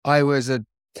I was a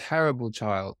terrible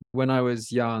child. When I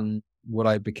was young, what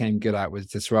I became good at was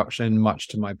disruption, much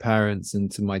to my parents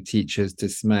and to my teachers'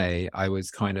 dismay. I was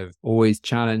kind of always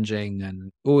challenging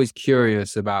and always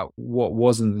curious about what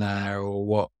wasn't there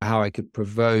or how I could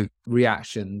provoke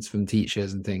reactions from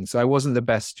teachers and things. So I wasn't the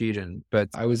best student, but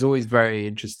I was always very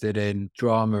interested in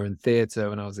drama and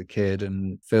theater when I was a kid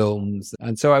and films.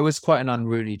 And so I was quite an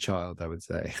unruly child, I would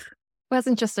say. Well, it's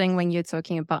interesting when you're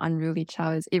talking about unruly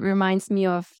child. It reminds me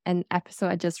of an episode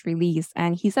I just released,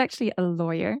 and he's actually a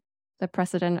lawyer, the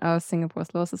president of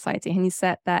Singapore's Law Society. And he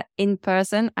said that in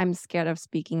person, I'm scared of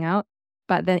speaking out.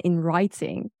 But then in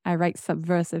writing, I write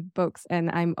subversive books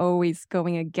and I'm always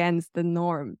going against the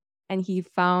norm. And he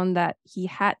found that he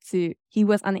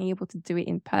was unable to do it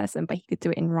in person, but he could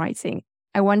do it in writing.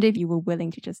 I wonder if you were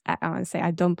willing to just act out and say,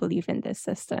 I don't believe in this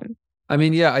system. I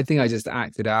mean, yeah, I think I just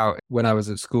acted out when I was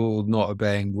at school, not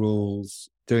obeying rules,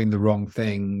 doing the wrong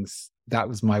things. That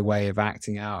was my way of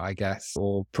acting out, I guess,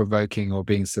 or provoking or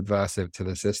being subversive to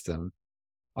the system.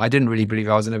 I didn't really believe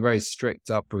I was in a very strict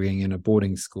upbringing in a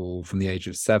boarding school from the age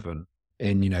of 7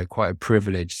 in, quite a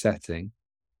privileged setting.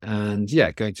 And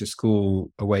yeah, going to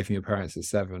school away from your parents at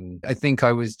 7. I think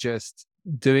I was just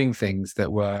doing things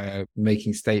that were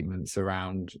making statements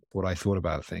around what I thought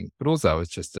about things. But also I was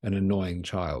just an annoying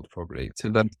child, probably, to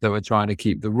them that were trying to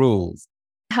keep the rules.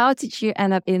 How did you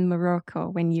end up in Morocco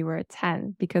when you were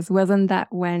 10? Because wasn't that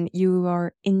when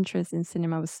your interest in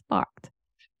cinema was sparked?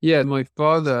 Yeah, my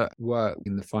father worked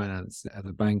in the finance as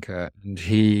a banker and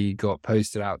he got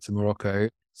posted out to Morocco.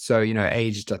 So,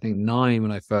 aged, I think 9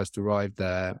 when I first arrived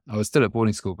there, I was still at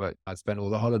boarding school, but I spent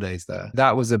all the holidays there.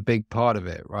 That was a big part of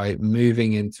it, right?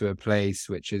 Moving into a place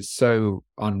which is so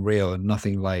unreal and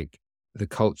nothing like the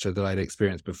culture that I'd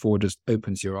experienced before just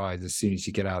opens your eyes as soon as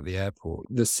you get out of the airport.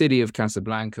 The city of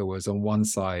Casablanca was on one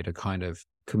side a kind of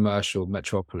commercial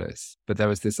metropolis, but there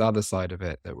was this other side of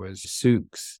it that was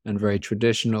souks and very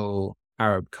traditional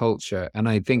Arab culture. And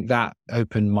I think that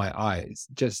opened my eyes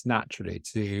just naturally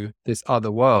to this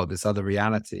other world, this other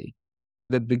reality.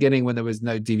 The beginning, when there was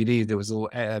no DVDs, there was all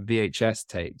VHS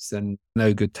tapes and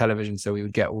no good television. So we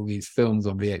would get all these films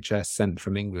on VHS sent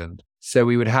from England. So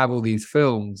we would have all these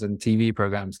films and TV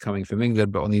programs coming from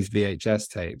England, but on these VHS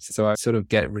tapes. So I sort of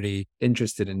get really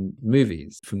interested in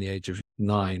movies from the age of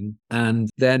 9. And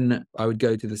then I would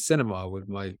go to the cinema with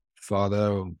my father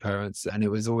or parents. And it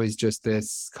was always just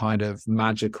this kind of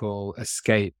magical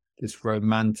escape, this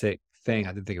romantic thing.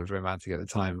 I didn't think it was romantic at the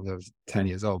time. I was 10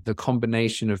 years old. The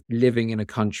combination of living in a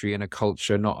country, in a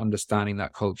culture, not understanding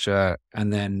that culture,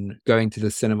 and then going to the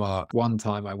cinema. One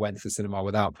time I went to the cinema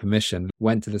without permission,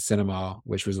 went to the cinema,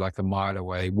 which was like a mile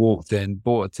away, walked in,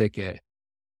 bought a ticket,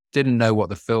 didn't know what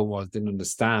the film was, didn't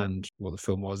understand what the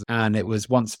film was. And it was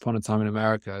Once Upon a Time in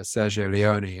America, Sergio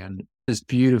Leone, and this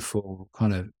beautiful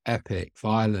kind of epic,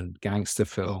 violent gangster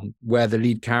film where the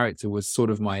lead character was sort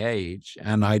of my age.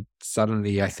 And I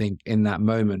think in that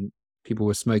moment, people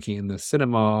were smoking in the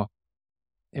cinema.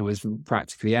 It was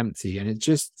practically empty. And it's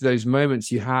just those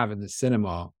moments you have in the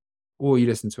cinema, or you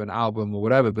listen to an album or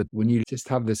whatever, but when you just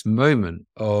have this moment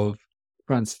of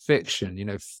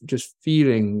transfixion, just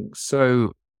feeling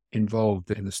so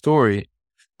involved in the story,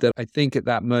 that I think at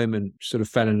that moment sort of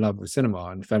fell in love with cinema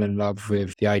and fell in love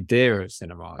with the idea of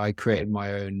cinema. I created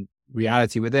my own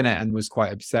reality within it and was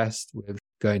quite obsessed with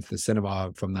going to the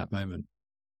cinema from that moment.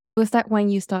 Was that when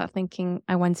you started thinking,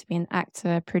 I want to be an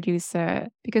actor, producer?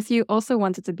 Because you also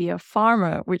wanted to be a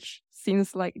farmer, which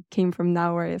seems like it came from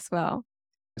nowhere as well.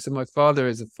 So my father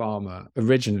is a farmer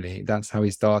originally. That's how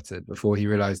he started before he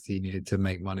realized he needed to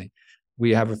make money.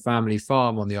 We have a family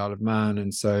farm on the Isle of Man.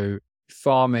 And so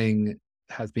farming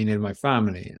has been in my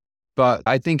family. But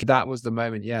I think that was the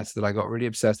moment, yes, that I got really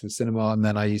obsessed with cinema. And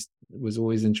then was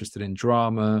always interested in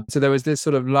drama. So there was this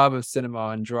sort of love of cinema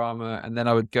and drama. And then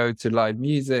I would go to live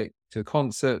music, to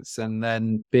concerts, and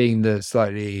then being the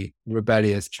slightly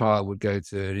rebellious child would go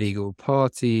to illegal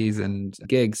parties and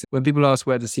gigs. When people ask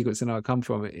where the secret cinema come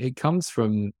from, it comes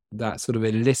from that sort of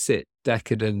illicit,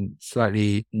 decadent,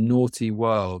 slightly naughty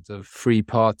world of free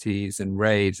parties and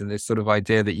raves and this sort of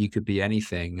idea that you could be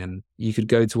anything and you could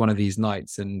go to one of these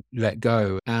nights and let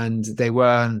go. And they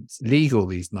weren't legal,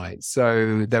 these nights.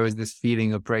 So there was this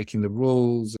feeling of breaking the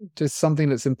rules, just something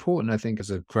that's important, I think, as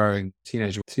a growing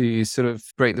teenager, to sort of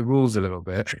break the rules a little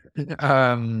bit.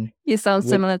 You sound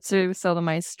similar to some of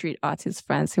my street artist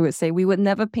friends who would say, we would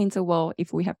never paint a wall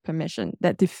if we have permission.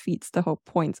 That defeats the whole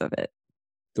point of it.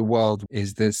 The world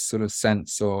is this sort of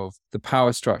sense of the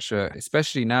power structure,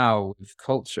 especially now with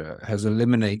culture, has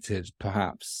eliminated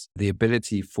perhaps the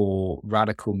ability for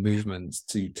radical movements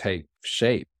to take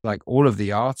shape. Like all of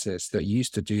the artists that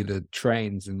used to do the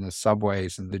trains and the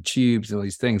subways and the tubes and all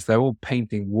these things, they're all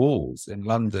painting walls in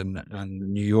London and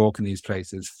New York and these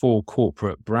places for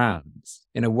corporate brands.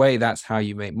 In a way, that's how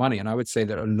you make money. And I would say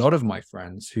that a lot of my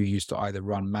friends who used to either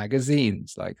run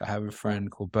magazines, like I have a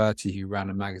friend called Bertie who ran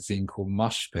a magazine called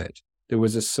Mush Pit. There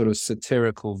was a sort of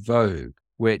satirical Vogue,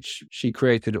 which she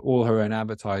created all her own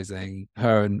advertising,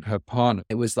 her and her partner.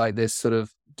 It was like this sort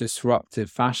of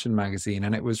disruptive fashion magazine,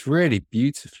 and it was really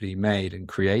beautifully made and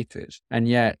created. And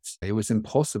yet it was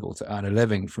impossible to earn a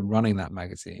living from running that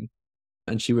magazine.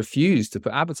 And she refused to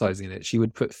put advertising in it. She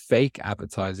would put fake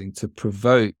advertising to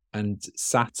provoke and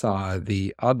satire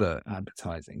the other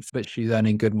advertising. But she's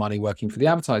earning good money working for the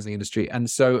advertising industry. And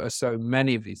so are so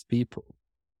many of these people.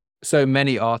 So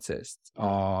many artists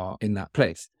are in that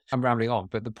place. I'm rambling on,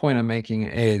 but the point I'm making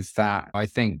is that I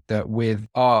think that with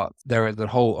art, there is a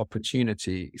whole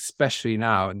opportunity, especially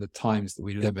now in the times that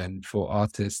we live in, for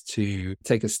artists to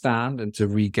take a stand and to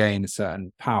regain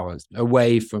certain powers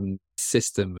away from the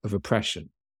system of oppression.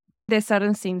 There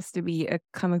suddenly seems to be a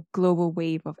kind of global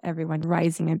wave of everyone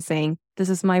rising and saying, this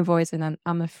is my voice and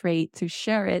I'm afraid to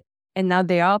share it. And now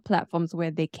there are platforms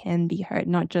where they can be heard,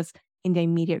 not just in the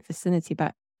immediate vicinity,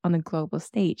 but on a global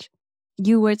stage.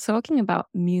 You were talking about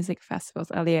music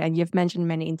festivals earlier, and you've mentioned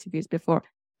many interviews before.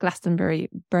 Glastonbury,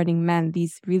 Burning Man,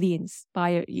 these really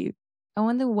inspired you. I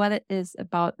wonder what it is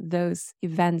about those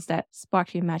events that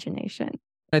spark your imagination.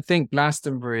 I think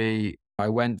Glastonbury, I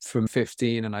went from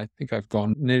 15 and I think I've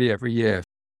gone nearly every year.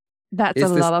 That's a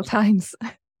lot of times.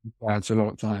 Yeah, it's a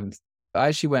lot of times. I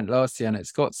actually went last year and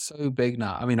it's got so big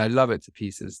now. I mean, I love it to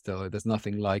pieces still. There's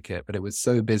nothing like it, but it was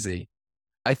so busy.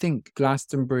 I think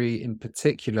Glastonbury in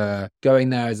particular, going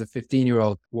there as a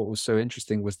 15-year-old, what was so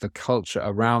interesting was the culture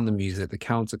around the music, the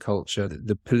counterculture,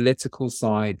 the political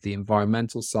side, the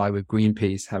environmental side with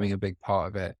Greenpeace having a big part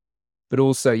of it. But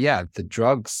also, yeah, the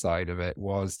drug side of it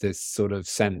was this sort of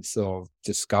sense of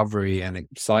discovery and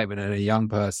excitement. And a young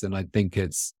person, I think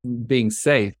it's being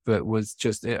safe, but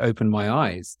it opened my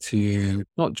eyes to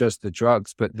not just the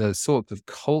drugs, but the sort of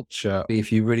culture,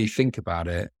 if you really think about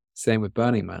it. Same with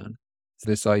Burning Man.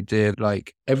 This idea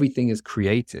like everything is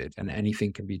created and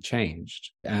anything can be changed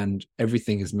and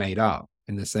everything is made up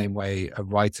in the same way a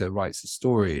writer writes a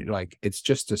story. Like it's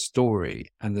just a story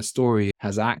and the story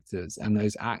has actors and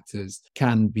those actors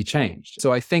can be changed.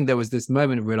 So I think there was this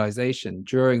moment of realization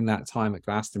during that time at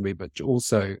Glastonbury, but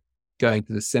also going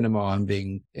to the cinema and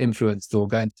being influenced or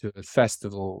going to a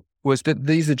festival was that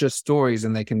these are just stories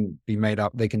and they can be made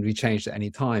up, they can be changed at any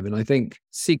time. And I think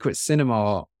secret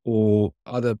cinema or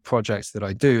other projects that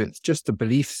I do, it's just a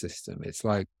belief system. It's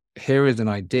like, here is an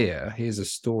idea, here's a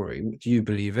story. Do you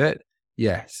believe it?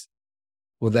 Yes.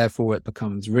 Well, therefore it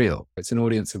becomes real. It's an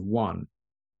audience of one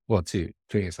or two,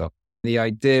 including yourself. The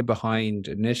idea behind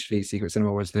initially secret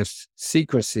cinema was this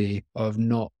secrecy of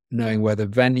not knowing where the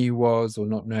venue was or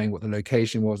not knowing what the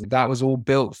location was. That was all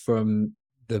built from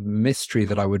the mystery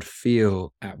that I would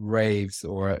feel at raves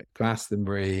or at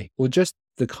Glastonbury, or just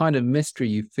the kind of mystery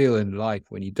you feel in life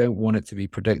when you don't want it to be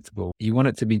predictable. You want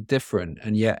it to be different,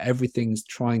 and yet everything's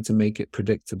trying to make it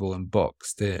predictable and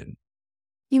boxed in.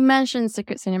 You mentioned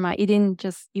secret cinema. It didn't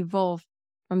just evolve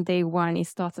from day one. It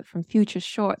started from Future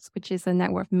Shorts, which is a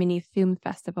network of mini film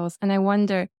festivals. And I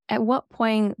wonder, at what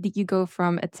point did you go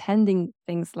from attending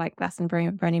things like Glastonbury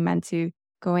and Burning Man to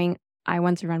going, I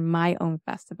want to run my own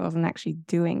festivals and actually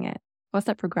doing it? What's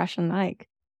that progression like?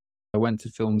 I went to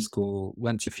film school,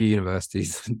 went to a few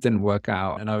universities, didn't work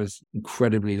out. And I was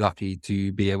incredibly lucky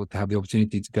to be able to have the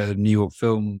opportunity to go to the New York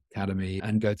Film Academy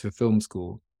and go to a film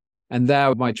school. And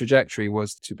there, my trajectory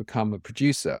was to become a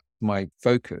producer. My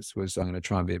focus was, I'm going to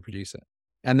try and be a producer.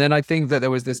 And then I think that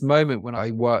there was this moment when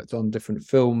I worked on different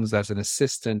films as an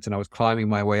assistant and I was climbing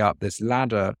my way up this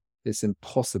ladder, this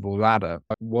impossible ladder.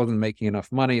 I wasn't making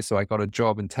enough money, so I got a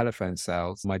job in telephone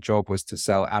sales. My job was to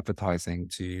sell advertising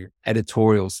to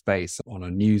editorial space on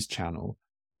a news channel.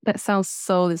 That sounds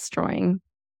soul destroying.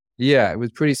 Yeah, it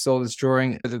was pretty soul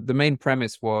destroying. The main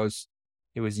premise was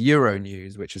it was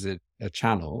Euronews, which is a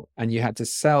channel, and you had to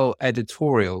sell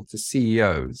editorial to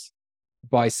CEOs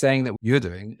by saying that you're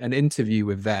doing an interview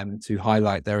with them to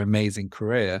highlight their amazing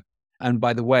career. And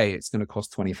by the way, it's going to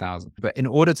cost $20,000. But in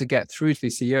order to get through to the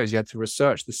CEOs, you had to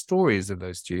research the stories of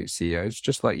those two CEOs,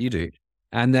 just like you do.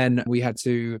 And then we had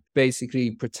to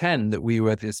basically pretend that we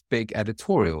were this big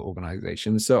editorial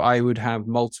organization. So I would have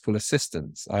multiple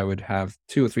assistants. I would have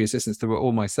 2 or 3 assistants that were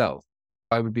all myself.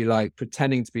 I would be like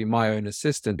pretending to be my own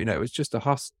assistant. It was just a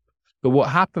hustle. But what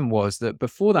happened was that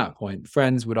before that point,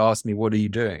 friends would ask me, what are you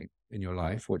doing in your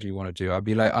life? What do you want to do? I'd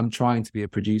be like, I'm trying to be a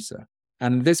producer.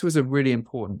 And this was a really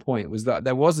important point, was that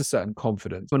there was a certain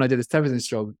confidence. When I did this television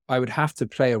job, I would have to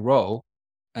play a role.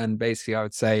 And basically I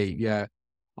would say, yeah,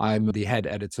 I'm the head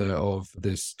editor of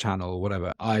this channel or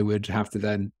whatever. I would have to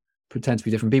then pretend to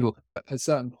be different people. At a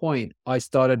certain point, I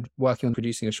started working on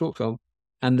producing a short film.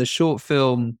 And the short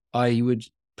film, I would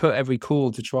put every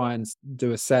call to try and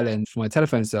do a sell-in for my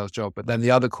telephone sales job. But then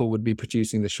the other call would be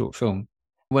producing the short film.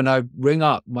 When I ring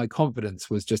up, my confidence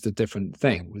was just a different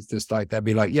thing. It was just like, they'd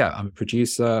be like, yeah, I'm a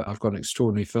producer. I've got an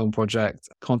extraordinary film project.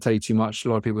 Can't tell you too much. A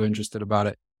lot of people are interested about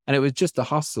it. And it was just a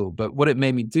hustle. But what it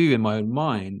made me do in my own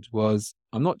mind was,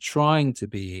 I'm not trying to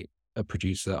be a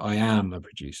producer. I am a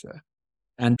producer.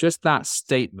 And just that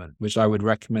statement, which I would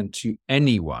recommend to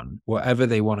anyone, whatever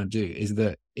they want to do, is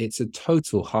that it's a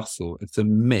total hustle. It's a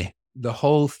myth. The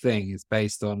whole thing is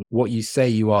based on what you say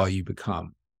you are, you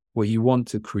become. What you want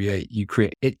to create, you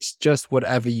create. It's just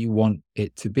whatever you want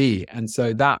it to be. And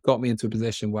so that got me into a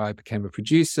position where I became a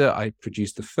producer. I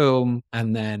produced a film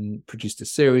and then produced a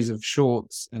series of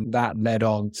shorts. And that led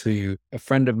on to a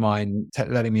friend of mine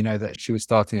letting me know that she was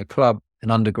starting a club,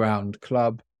 an underground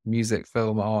club, music,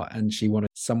 film, art, and she wanted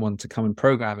someone to come and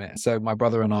program it. So my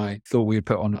brother and I thought we would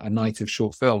put on a night of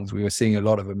short films. We were seeing a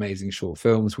lot of amazing short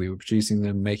films. We were producing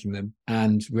them, making them,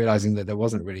 and realizing that there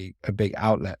wasn't really a big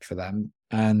outlet for them.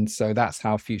 And so that's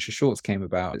how Future Shorts came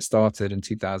about. It started in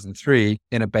 2003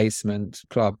 in a basement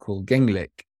club called Ginglik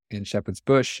in Shepherd's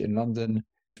Bush in London.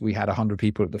 We had 100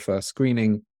 people at the first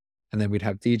screening, and then we'd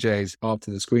have DJs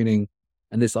after the screening.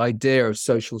 And this idea of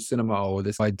social cinema, or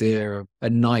this idea of a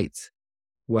night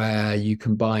where you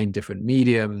combine different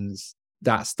mediums,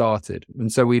 that started.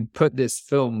 And so we'd put these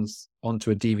films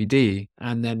onto a DVD,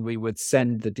 and then we would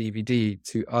send the DVD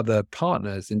to other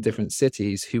partners in different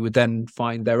cities who would then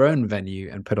find their own venue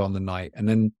and put on the night. And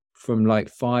then from like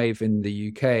 5 in the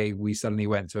UK, we suddenly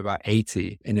went to about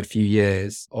 80 in a few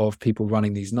years of people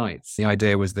running these nights. The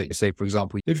idea was that, say, for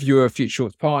example, if you were a Future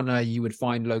Shorts partner, you would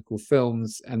find local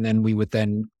films, and then we would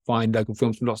then find local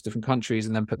films from lots of different countries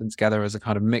and then put them together as a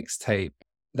kind of mixtape.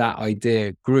 That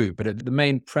idea grew, but the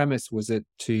main premise was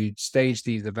to stage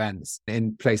these events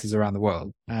in places around the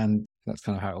world. And that's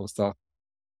kind of how it all started.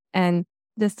 And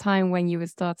this time when you were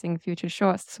starting Future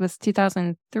Shorts was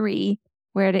 2003,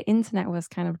 where the internet was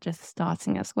kind of just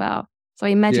starting as well. So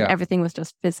I imagine everything was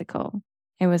just physical.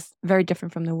 It was very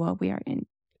different from the world we are in.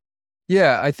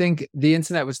 Yeah, I think the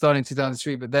internet was starting in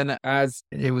 2003, but then as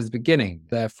it was beginning,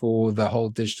 therefore the whole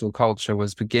digital culture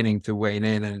was beginning to wane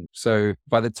in. And so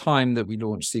by the time that we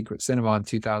launched Secret Cinema in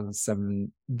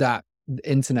 2007, that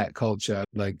internet culture,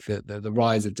 like the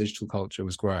rise of digital culture,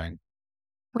 was growing.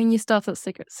 When you started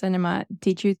Secret Cinema,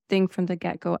 did you think from the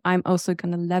get-go, I'm also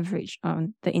going to leverage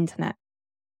on the internet?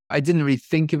 I didn't really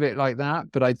think of it like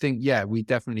that, but I think, yeah, we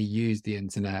definitely used the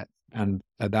internet. And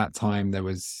at that time, there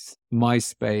was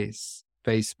MySpace,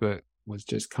 Facebook was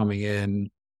just coming in,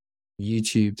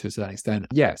 YouTube to a certain extent.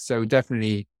 Yeah, so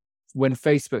definitely when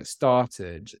Facebook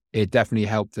started, it definitely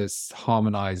helped us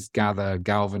harmonize, gather,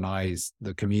 galvanize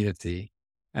the community.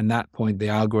 And that point, the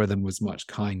algorithm was much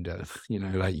kinder.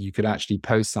 Like you could actually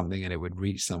post something and it would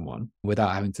reach someone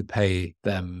without having to pay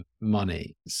them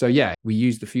money. So yeah, we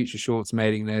used the Future Shorts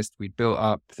mailing list. We built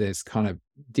up this kind of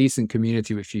decent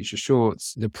community with Future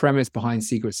Shorts. The premise behind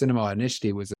Secret Cinema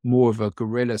initially was more of a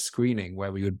guerrilla screening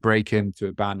where we would break into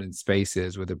abandoned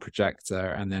spaces with a projector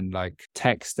and then like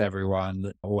text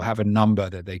everyone or have a number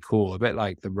that they call, a bit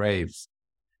like the raves.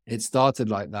 It started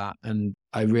like that. And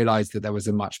I realized that there was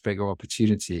a much bigger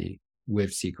opportunity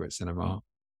with Secret Cinema.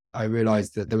 I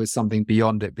realized that there was something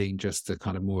beyond it being just a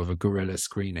kind of more of a guerrilla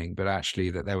screening, but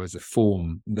actually that there was a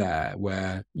form there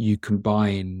where you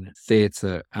combine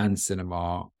theatre and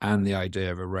cinema and the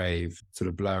idea of a rave, sort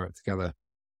of blur it together.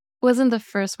 Wasn't the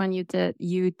first one you did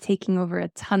you taking over a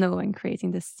tunnel and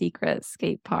creating this secret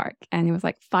skate park? And it was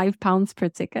like £5 per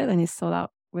ticket and it sold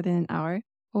out within an hour.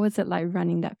 What was it like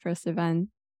running that first event?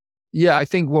 Yeah, I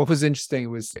think what was interesting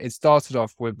was it started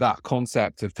off with that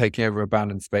concept of taking over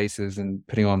abandoned spaces and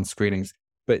putting on screenings.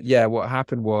 But yeah, what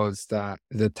happened was that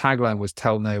the tagline was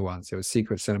tell no one. So it was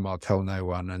Secret Cinema, tell no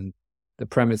one. And the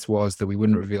premise was that we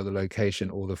wouldn't reveal the location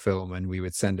or the film, and we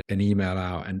would send an email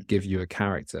out and give you a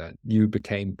character. You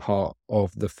became part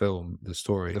of the film, the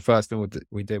story. The first film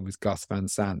we did was Gus Van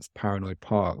Sant's Paranoid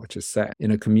Park, which is set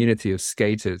in a community of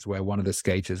skaters where one of the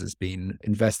skaters has been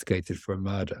investigated for a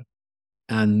murder.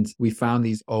 And we found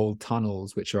these old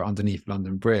tunnels, which are underneath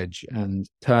London Bridge, and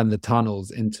turned the tunnels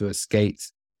into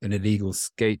an illegal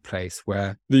skate place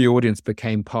where the audience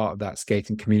became part of that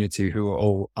skating community who were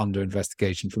all under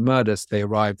investigation for murder. So they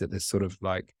arrived at this sort of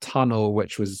like tunnel,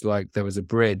 which was like there was a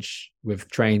bridge with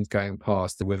trains going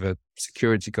past with a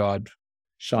security guard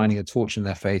shining a torch in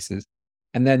their faces.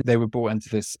 And then they were brought into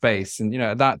this space. And,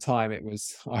 at that time it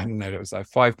was, I don't know, it was like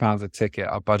 £5 a ticket.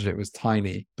 Our budget was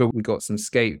tiny, but we got some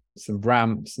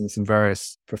ramps and some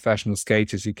various professional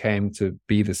skaters who came to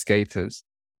be the skaters.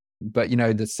 But,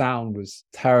 the sound was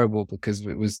terrible because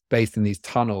it was based in these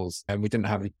tunnels and we didn't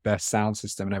have the best sound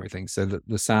system and everything. So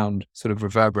the sound sort of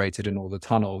reverberated in all the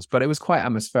tunnels, but it was quite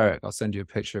atmospheric. I'll send you a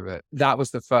picture of it. That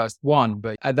was the first one.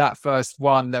 But at that first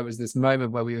one, there was this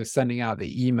moment where we were sending out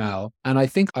the email. And I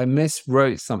think I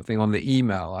miswrote something on the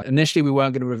email. Initially, we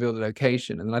weren't going to reveal the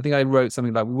location. And I think I wrote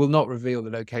something like, we will not reveal the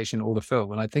location or the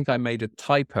film. And I think I made a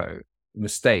typo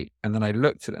mistake. And then I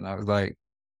looked at it and I was like,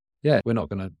 yeah, we're not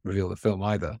going to reveal the film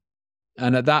either.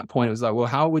 And at that point, it was like, well,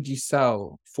 how would you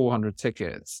sell 400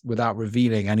 tickets without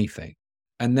revealing anything?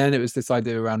 And then it was this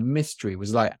idea around mystery,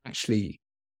 was like, actually,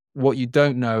 what you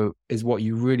don't know is what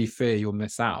you really fear you'll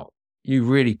miss out. You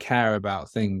really care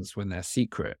about things when they're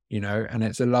secret, and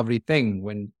it's a lovely thing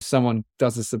when someone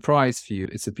does a surprise for you.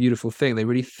 It's a beautiful thing. They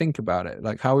really think about it.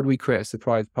 Like, how would we create a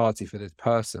surprise party for this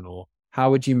person? Or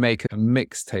how would you make a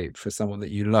mixtape for someone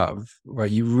that you love where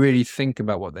you really think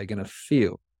about what they're going to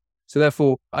feel? So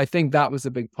therefore, I think that was a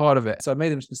big part of it. So I made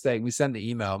this mistake. We sent the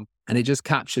email and it just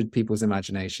captured people's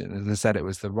imagination. As I said, it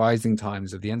was the rising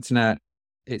times of the internet.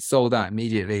 It sold out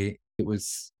immediately. It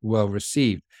was well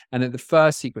received. And at the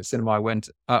first Secret Cinema, I went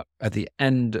up at the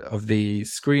end of the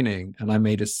screening and I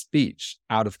made a speech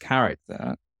out of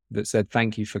character that said,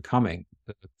 thank you for coming.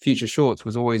 The Future Shorts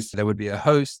was always, there would be a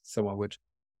host, someone would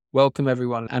welcome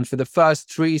everyone. And for the first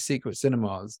 3 Secret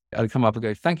Cinemas, I'd come up and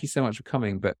go, thank you so much for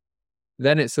coming. But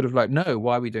then it's sort of like, no,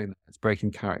 why are we doing that? It's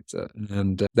breaking character.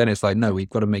 And then it's like, no, we've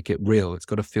got to make it real. It's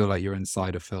got to feel like you're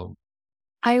inside a film.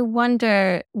 I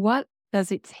wonder, what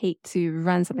does it take to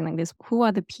run something like this? Who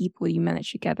are the people you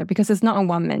manage together? Because it's not a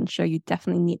one-man show. You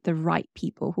definitely need the right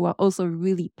people who are also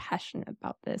really passionate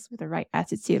about this, with the right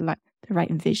attitude, like the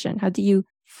right vision. How do you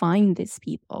find these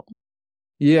people?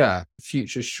 Yeah,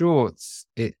 Future Shorts,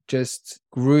 it just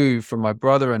grew from my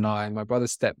brother and I. My brother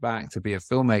stepped back to be a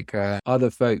filmmaker, other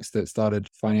folks that started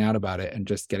finding out about it and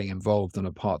just getting involved on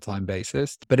a part-time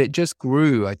basis. But it just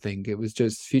grew, I think. It was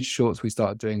just Future Shorts. We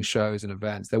started doing shows and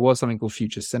events. There was something called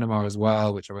Future Cinema as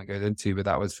well, which I won't go into, but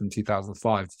that was from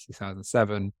 2005 to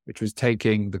 2007, which was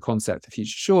taking the concept of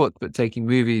Future Shorts, but taking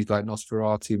movies like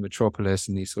Nosferatu, Metropolis,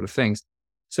 and these sort of things.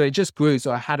 So it just grew.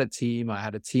 So I had a team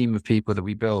of people that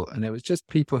we built, and it was just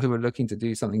people who were looking to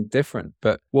do something different.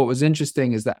 But what was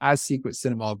interesting is that as Secret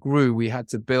Cinema grew, we had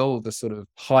to build a sort of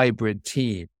hybrid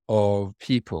team of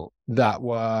people that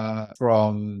were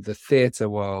from the theater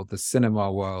world, the cinema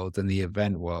world, and the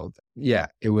event world. Yeah,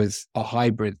 it was a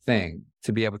hybrid thing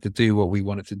to be able to do what we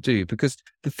wanted to do. Because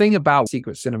the thing about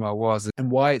Secret Cinema was, and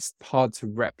why it's hard to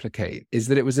replicate, is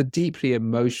that it was a deeply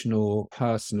emotional,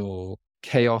 personal,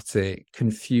 chaotic,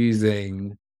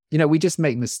 confusing, we just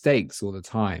make mistakes all the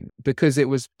time because it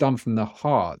was done from the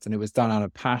heart and it was done out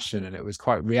of passion and it was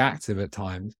quite reactive at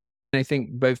times. And I think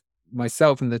both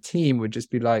myself and the team would just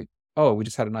be like, oh, we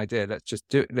just had an idea, let's just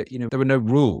do it. There were no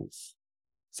rules.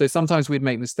 So sometimes we'd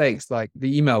make mistakes, like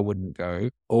the email wouldn't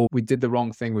go, or we did the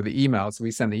wrong thing with the email. So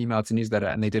we sent the email to newsletter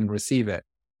and they didn't receive it.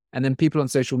 And then people on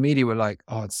social media were like,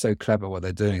 oh, it's so clever what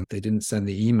they're doing. They didn't send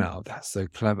the email. That's so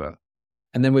clever.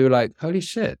 And then we were like, holy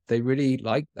shit, they really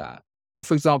like that.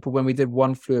 For example, when we did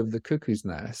One Flew Over the Cuckoo's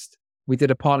Nest, we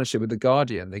did a partnership with The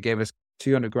Guardian. They gave us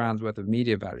 200 grand worth of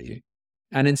media value.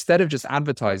 And instead of just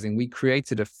advertising, we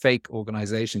created a fake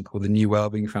organization called the New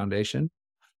Wellbeing Foundation.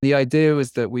 The idea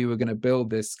was that we were going to build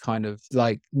this kind of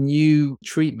like new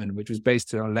treatment, which was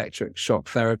based on electric shock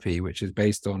therapy, which is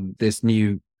based on this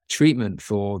new treatment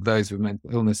for those with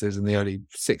mental illnesses in the early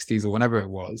 60s or whenever it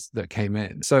was that came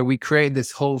in. So we created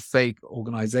this whole fake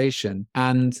organization.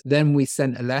 And then we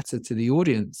sent a letter to the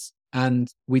audience and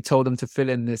we told them to fill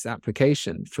in this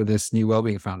application for this New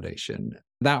Wellbeing Foundation.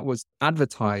 That was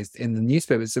advertised in the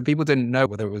newspapers. So people didn't know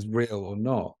whether it was real or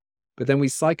not. But then we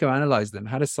psychoanalyzed them,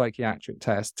 had a psychiatric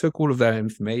test, took all of their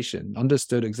information,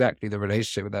 understood exactly the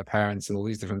relationship with their parents and all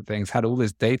these different things, had all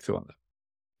this data on them.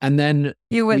 And then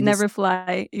you would never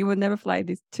fly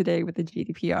this today with the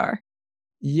GDPR.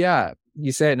 Yeah,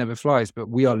 you say it never flies, but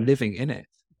we are living in it.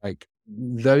 Like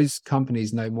those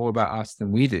companies know more about us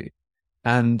than we do.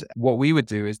 And what we would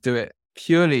do is do it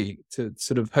purely to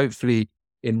sort of hopefully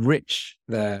enrich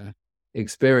their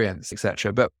experience,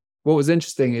 etc. But what was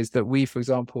interesting is that we, for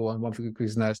example, on One Flew Over the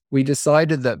Cuckoo's Nest, we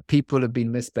decided that people had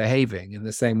been misbehaving in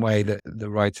the same way that the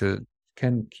writer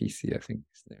Ken Kesey, I think.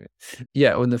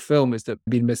 Yeah, on the film is that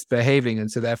been misbehaving.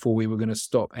 And so therefore we were going to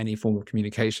stop any form of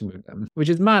communication with them, which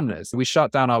is madness. We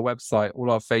shut down our website,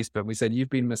 all our Facebook. We said, you've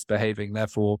been misbehaving.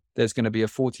 Therefore, there's going to be a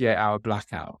 48-hour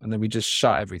blackout. And then we just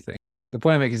shut everything. The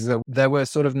point I'm making is that there were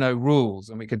sort of no rules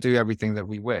and we could do everything that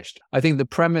we wished. I think the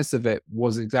premise of it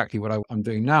was exactly what I'm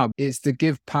doing now, is to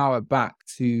give power back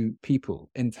to people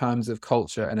in terms of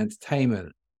culture and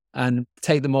entertainment, and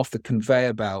take them off the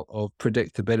conveyor belt of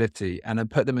predictability and then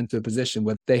put them into a position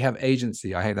where they have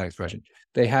agency. I hate that expression.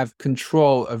 They have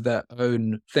control of their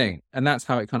own thing. And that's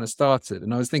how it kind of started.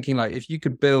 And I was thinking, like, if you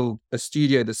could build a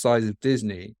studio the size of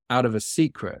Disney out of a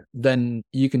secret, then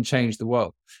you can change the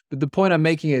world. But the point I'm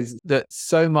making is that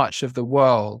so much of the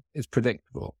world is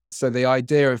predictable. So the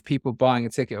idea of people buying a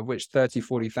ticket, of which 30,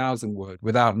 40,000 would,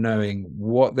 without knowing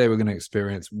what they were going to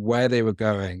experience, where they were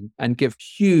going, and give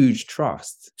huge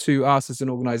trust to us as an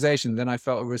organization, then I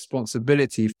felt a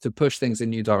responsibility to push things in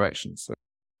new directions. So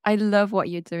I love what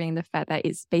you're doing, the fact that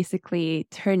it's basically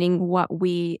turning what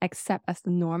we accept as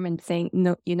the norm and saying,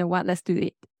 no, you know what, let's do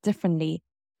it differently.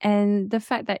 And the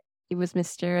fact that it was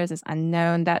mysterious, it's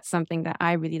unknown, that's something that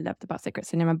I really loved about Secret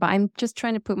Cinema. But I'm just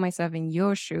trying to put myself in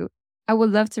your shoe. I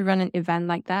would love to run an event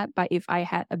like that, but if I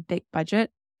had a big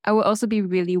budget, I would also be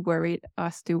really worried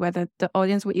as to whether the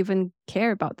audience would even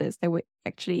care about this. They would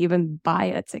actually even buy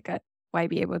a ticket. Will I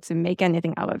be able to make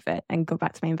anything out of it and go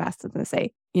back to my investors and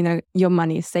say, you know, your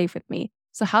money is safe with me?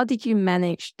 So how did you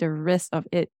manage the risk of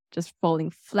it just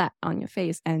falling flat on your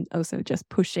face and also just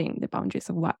pushing the boundaries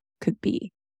of what could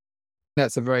be?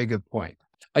 that's a very good point.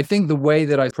 I think the way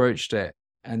that I approached it,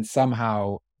 and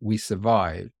somehow we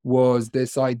survived, was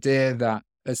this idea that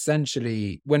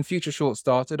essentially when Future Short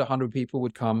started, 100 people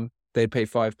would come, they'd pay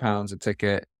 £5 a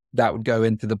ticket, that would go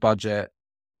into the budget.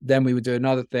 Then we would do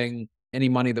another thing. Any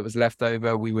money that was left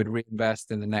over, we would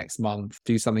reinvest in the next month,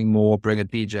 do something more, bring a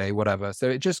DJ, whatever. So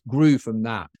it just grew from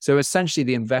that. So essentially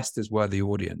the investors were the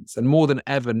audience. And more than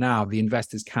ever now, the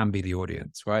investors can be the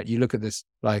audience, right? You look at this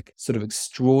like sort of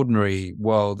extraordinary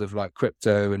world of like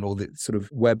crypto and all the sort of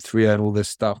Web3 and all this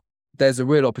stuff. There's a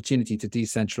real opportunity to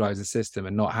decentralize the system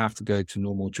and not have to go to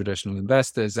normal traditional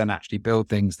investors and actually build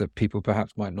things that people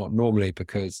perhaps might not normally,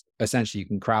 because essentially you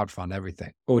can crowdfund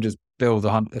everything or just build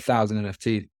 1,000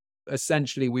 NFTs.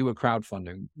 Essentially, we were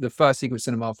crowdfunding. The first Secret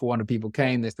Cinema, 400 people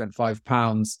came, they spent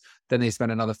 £5, then they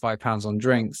spent another £5 on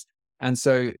drinks. And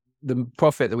so the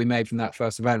profit that we made from that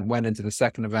first event went into the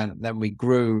second event. Then we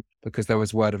grew because there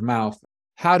was word of mouth.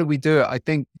 How do we do it? I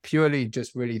think purely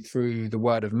just really through the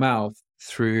word of mouth,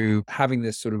 through having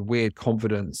this sort of weird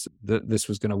confidence that this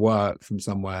was going to work from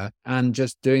somewhere, and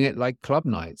just doing it like club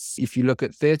nights. If you look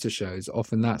at theatre shows,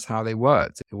 often that's how they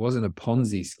worked. It wasn't a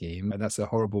Ponzi scheme, and that's a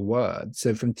horrible word.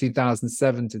 So from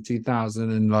 2007 to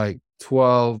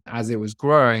 2012, as it was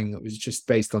growing, it was just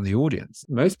based on the audience.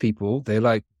 Most people, they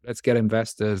like, let's get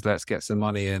investors, let's get some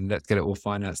money in, let's get it all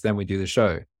financed, then we do the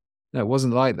show. No, it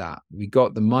wasn't like that. We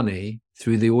got the money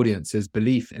through the audience's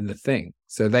belief in the thing.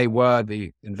 So they were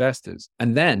the investors.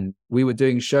 And then we were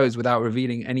doing shows without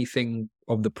revealing anything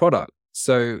of the product.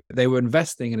 So they were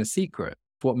investing in a secret.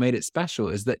 What made it special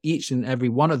is that each and every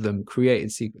one of them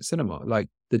created Secret Cinema. Like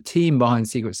the team behind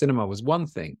Secret Cinema was one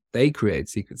thing. They created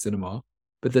Secret Cinema.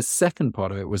 But the second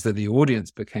part of it was that the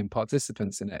audience became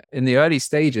participants in it. In the early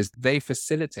stages, they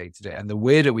facilitated it. And the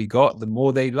weirder we got, the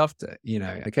more they loved it. You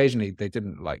know, occasionally they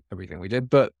didn't like everything we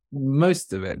did, but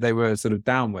most of it they were sort of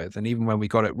down with. And even when we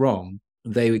got it wrong,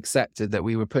 they accepted that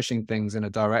we were pushing things in a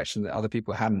direction that other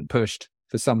people hadn't pushed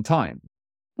for some time.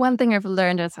 One thing I've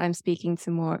learned as I'm speaking to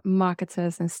more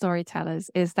marketers and storytellers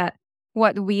is that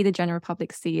what we, the general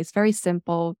public, see is very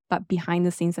simple, but behind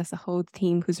the scenes, there's a whole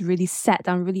team who's really sat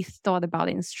down, really thought about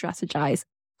it and strategized.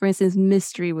 For instance,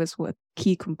 mystery was a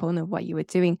key component of what you were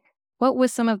doing. What were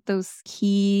some of those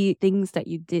key things that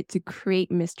you did to create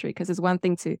mystery? Because it's one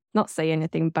thing to not say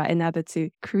anything, but another to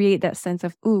create that sense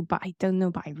of, oh, but I don't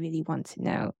know, but I really want to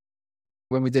know.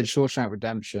 When we did Shawshank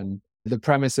Redemption, the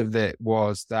premise of it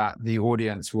was that the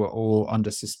audience were all under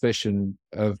suspicion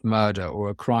of murder or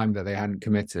a crime that they hadn't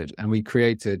committed. And we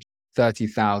created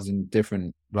 30,000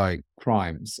 different like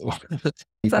crimes.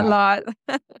 It's a lot.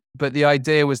 But the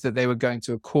idea was that they were going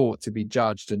to a court to be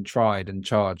judged and tried and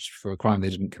charged for a crime they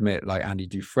didn't commit, like Andy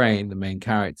Dufresne, the main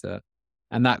character.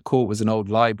 And that court was an old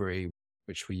library,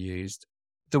 which we used.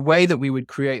 The way that we would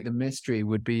create the mystery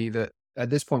would be that at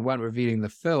this point, we weren't revealing the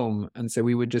film. And so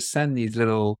we would just send these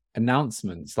little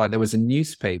announcements. Like there was a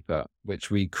newspaper, which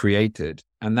we created.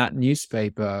 And that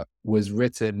newspaper was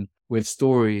written with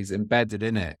stories embedded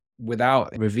in it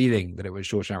without revealing that it was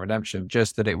Shawshank Redemption,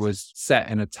 just that it was set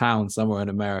in a town somewhere in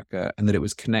America and that it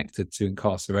was connected to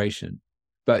incarceration.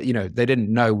 but, they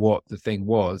didn't know what the thing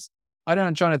was.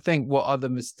 I'm trying to think what other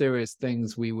mysterious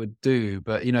things we would do,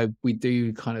 but, we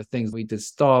do kind of things. We did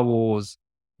Star Wars.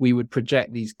 We would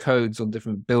project these codes on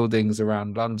different buildings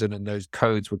around London, and those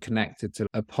codes were connected to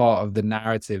a part of the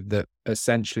narrative that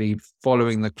essentially,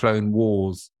 following the Clone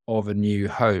Wars of A New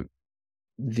Hope,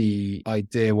 the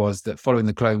idea was that following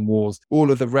the Clone Wars, all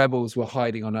of the rebels were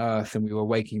hiding on Earth, and we were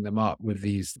waking them up with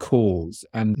these calls,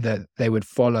 and that they would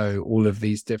follow all of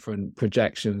these different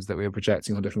projections that we were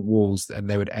projecting on different walls, and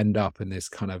they would end up in this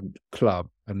kind of club.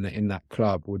 And in that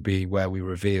club would be where we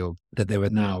revealed that they were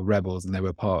now rebels, and they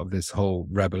were part of this whole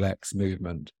Rebel X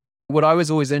movement. What I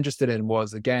was always interested in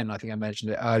was, again, I think I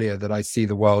mentioned it earlier, that I see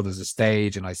the world as a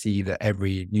stage, and I see that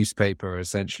every newspaper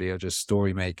essentially are just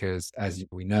story makers. As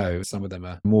we know, some of them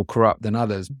are more corrupt than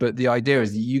others. But the idea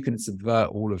is that you can subvert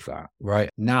all of that, right?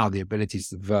 Now, the ability to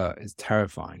subvert is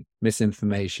terrifying.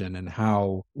 Misinformation and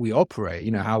how we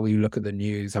operate, how we look at the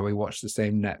news, how we watch the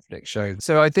same Netflix shows.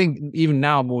 So I think even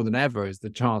now more than ever is the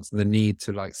chance and the need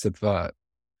to subvert.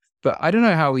 But I don't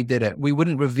know how we did it. We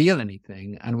wouldn't reveal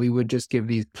anything, and we would just give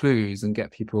these clues and get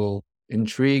people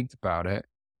intrigued about it.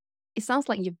 It sounds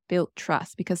like you've built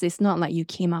trust, because it's not like you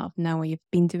came out of nowhere. You've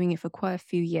been doing it for quite a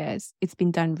few years. It's been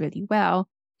done really well.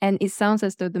 And it sounds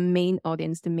as though the main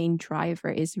audience, the main driver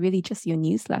is really just your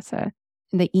newsletter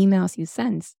and the emails you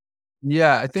send.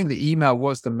 Yeah, I think the email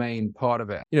was the main part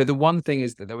of it. The one thing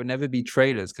is that there would never be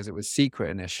trailers because it was secret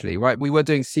initially, right? We were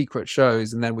doing secret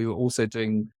shows, and then we were also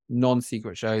doing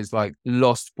non-secret shows like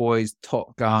Lost Boys,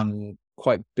 Top Gun,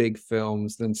 quite big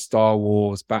films, then Star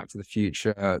Wars, Back to the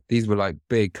Future. These were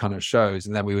big kind of shows.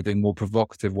 And then we were doing more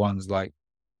provocative ones like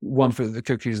One for the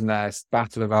Cuckoo's Nest,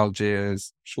 Battle of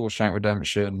Algiers, Shawshank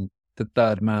Redemption, The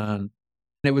Third Man.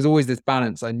 And it was always this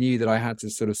balance. I knew that I had to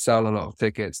sort of sell a lot of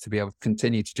tickets to be able to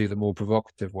continue to do the more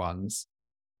provocative ones.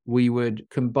 We would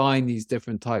combine these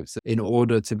different types in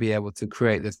order to be able to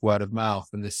create this word of mouth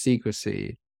and this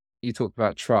secrecy. You talked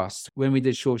about trust. When we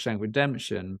did Shawshank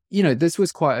Redemption, this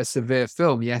was quite a severe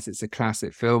film. Yes, it's a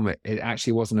classic film. It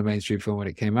actually wasn't a mainstream film when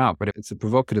it came out, but it's a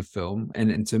provocative film.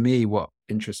 And to me, what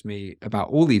interests me about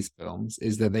all these films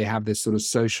is that they have this sort of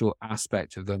social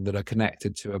aspect of them that are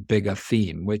connected to a bigger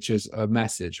theme, which is a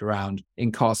message around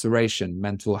incarceration,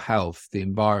 mental health, the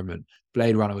environment.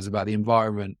 Blade Runner was about the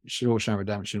environment. Shawshank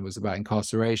Redemption was about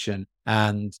incarceration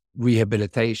and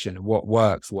rehabilitation, what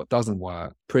works, what doesn't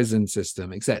work, prison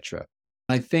system, etc.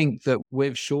 I think that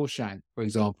with Shawshank, for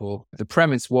example, the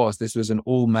premise was this was an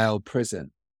all-male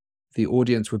prison. The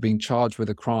audience were being charged with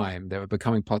a crime. They were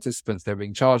becoming participants. They were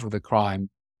being charged with a crime,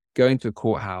 going to a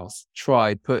courthouse,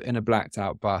 tried, put in a blacked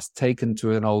out bus, taken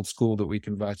to an old school that we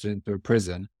converted into a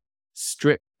prison,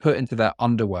 stripped, put into their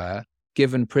underwear,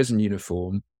 given prison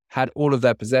uniform, had all of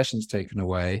their possessions taken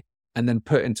away, and then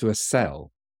put into a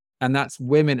cell. And that's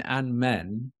women and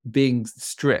men being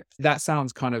stripped. That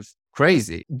sounds kind of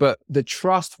crazy, but the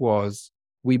trust was,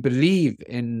 we believe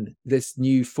in this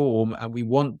new form and we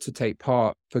want to take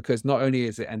part, because not only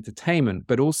is it entertainment,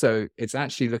 but also it's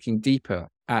actually looking deeper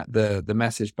at the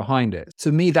message behind it.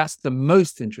 To me, that's the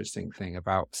most interesting thing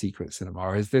about secret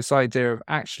cinema, is this idea of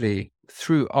actually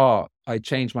through art, I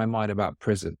changed my mind about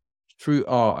prison. Through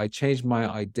art, I changed my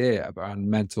idea about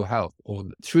mental health, or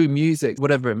through music,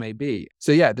 whatever it may be.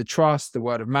 So yeah, the trust, the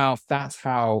word of mouth, that's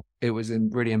how it was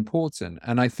really important.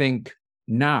 And I think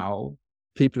now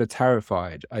people are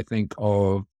terrified, I think,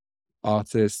 of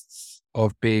artists,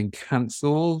 of being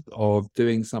cancelled, of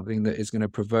doing something that is going to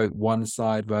provoke one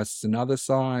side versus another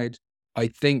side. I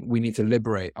think we need to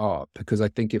liberate art, because I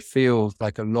think it feels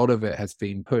like a lot of it has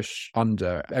been pushed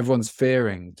under. Everyone's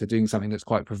fearing to doing something that's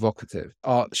quite provocative.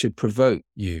 Art should provoke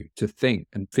you to think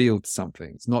and feel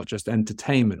something. It's not just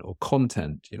entertainment or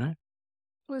content,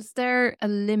 Was there a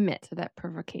limit to that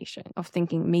provocation of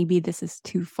thinking maybe this is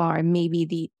too far, maybe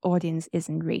the audience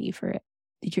isn't ready for it?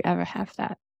 Did you ever have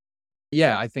that?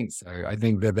 Yeah, I think so. I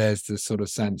think that there's this sort of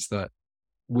sense that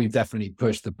we've definitely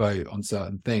pushed the boat on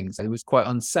certain things. It was quite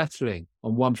unsettling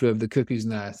on One Flew Over the Cuckoo's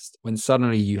Nest when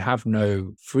suddenly you have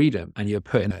no freedom and you're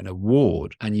put in a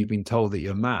ward and you've been told that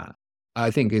you're mad. I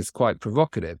think is quite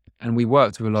provocative. And we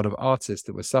worked with a lot of artists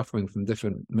that were suffering from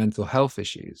different mental health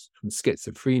issues, from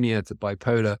schizophrenia to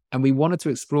bipolar. And we wanted to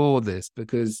explore this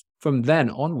because from then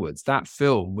onwards, that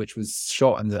film, which was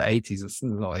shot in the 80s,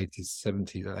 or not 80s,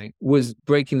 70s, I think, was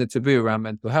breaking the taboo around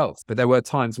mental health. But there were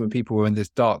times when people were in this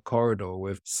dark corridor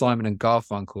with Simon and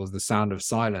Garfunkel's The Sound of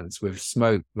Silence, with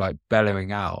smoke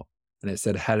bellowing out. And it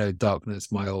said, "Hello,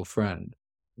 darkness, my old friend."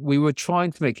 We were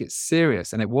trying to make it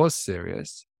serious, and it was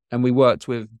serious. And we worked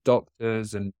with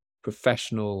doctors and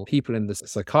professional people in the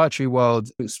psychiatry world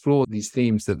to explore these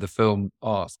themes that the film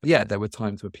asked. Yeah, there were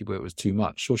times where people, it was too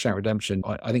much. Shawshank Redemption,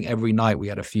 I think every night we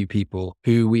had a few people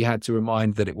who we had to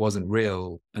remind that it wasn't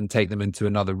real and take them into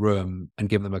another room and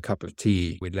give them a cup of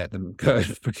tea. We'd let them go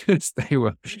because they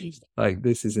were like,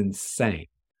 this is insane.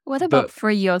 What about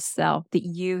for yourself? Did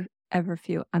you ever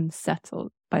feel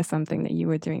unsettled by something that you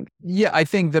were doing? Yeah, I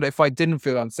think that if I didn't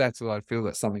feel unsettled, I'd feel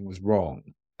that something was wrong.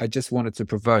 I just wanted to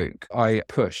provoke. I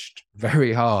pushed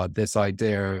very hard this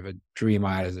idea of a dream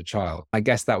I had as a child. I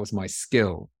guess that was my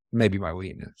skill, maybe my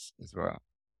weakness as well.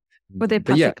 Were there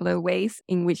particular ways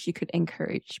in which you could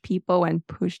encourage people and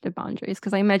push the boundaries?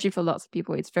 Because I imagine for lots of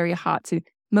people, it's very hard to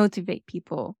motivate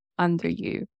people under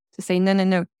you to say,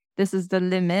 no, this is the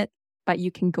limit, but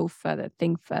you can go further,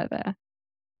 think further.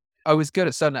 I was good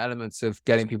at certain elements of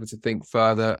getting people to think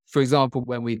further. For example,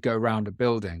 when we'd go around a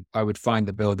building, I would find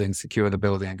the building, secure the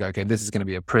building and go, okay, this is going to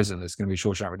be a prison. This is going to be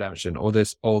Shawshank Redemption. Or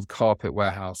this old carpet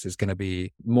warehouse is going to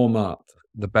be Montmartre,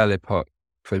 the Belle Epoque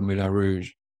for Moulin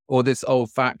Rouge. Or this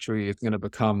old factory is going to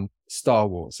become Star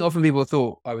Wars. So often people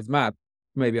thought I was mad.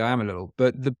 Maybe I am a little.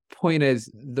 But the point is,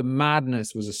 the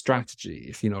madness was a strategy,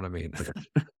 if you know what I mean.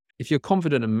 If you're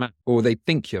confident and mad, or they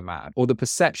think you're mad, or the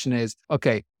perception is,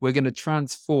 okay, we're going to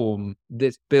transform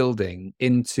this building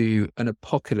into an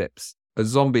apocalypse, a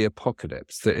zombie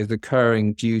apocalypse that is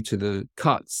occurring due to the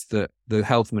cuts that the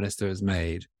health minister has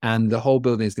made. And the whole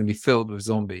building is going to be filled with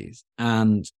zombies.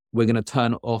 And we're going to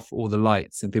turn off all the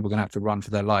lights and people are going to have to run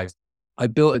for their lives. I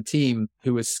built a team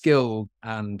who was skilled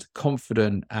and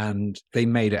confident, and they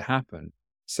made it happen.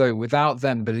 So without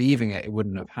them believing it, it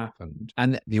wouldn't have happened.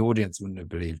 And the audience wouldn't have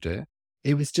believed it.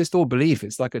 It was just all belief.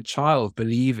 It's like a child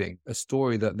believing a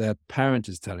story that their parent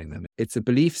is telling them. It's a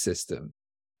belief system.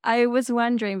 I was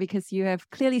wondering, because you have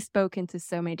clearly spoken to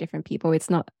so many different people. It's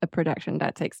not a production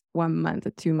that takes 1 month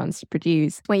or 2 months to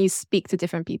produce. When you speak to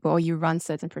different people or you run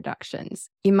certain productions,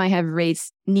 you might have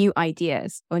raised new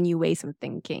ideas or new ways of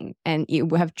thinking, and it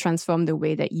will have transformed the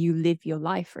way that you live your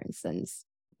life, for instance.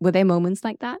 Were there moments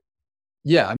like that?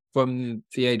 Yeah, from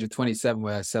the age of 27,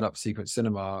 where I set up Secret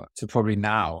Cinema, to probably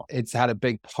now, it's had a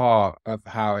big part of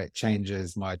how it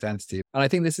changes my identity. And I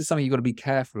think this is something you've got to be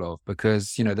careful of,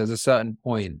 because, you know, there's a certain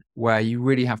point where you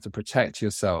really have to protect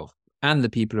yourself and the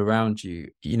people around you.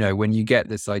 You know, when you get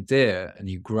this idea and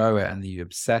you grow it and you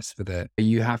obsess with it,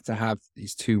 you have to have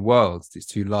these two worlds, these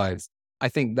two lives. I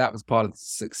think that was part of the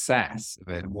success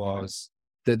of it, was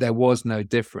that there was no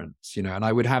difference, you know, and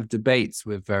I would have debates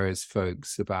with various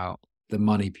folks about the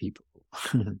money people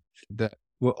that,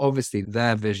 well, obviously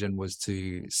their vision was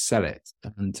to sell it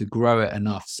and to grow it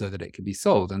enough so that it could be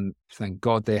sold. And thank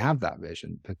God they have that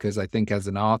vision, because I think as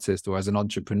an artist or as an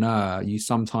entrepreneur, you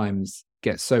sometimes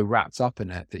get so wrapped up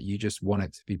in it that you just want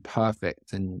it to be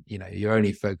perfect. And, you know, you're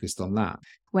only focused on that.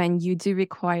 When you do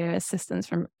require assistance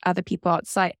from other people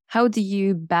outside, how do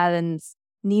you balance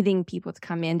needing people to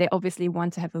come in? They obviously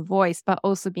want to have a voice, but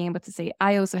also being able to say,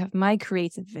 I also have my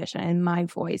creative vision and my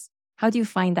voice. How do you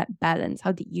find that balance?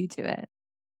 How did you do it?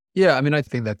 Yeah, I mean, I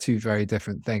think they're two very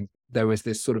different things. There was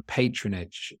this sort of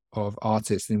patronage of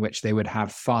artists in which they would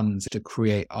have funds to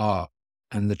create art,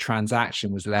 and the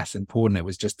transaction was less important. It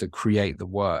was just to create the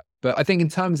work. But I think in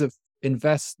terms of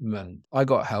investment, I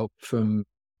got help from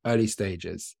early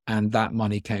stages, and that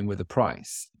money came with a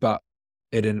price, but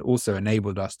it also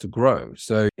enabled us to grow.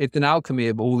 So it's an alchemy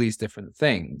of all these different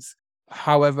things.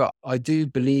 However, I do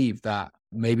believe that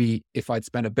maybe if I'd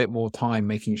spent a bit more time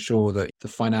making sure that the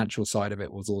financial side of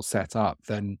it was all set up,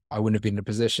 then I wouldn't have been in a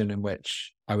position in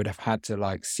which I would have had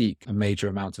to seek a major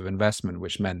amount of investment,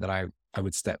 which meant that I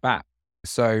would step back.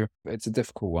 So it's a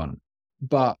difficult one,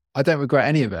 but I don't regret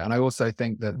any of it. And I also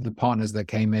think that the partners that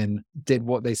came in did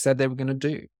what they said they were going to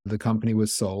do. The company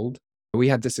was sold. We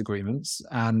had disagreements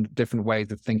and different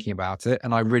ways of thinking about it.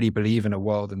 And I really believe in a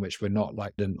world in which we're not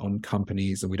on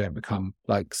companies and we don't become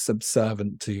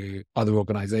subservient to other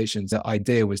organizations. The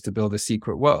idea was to build a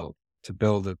secret world, to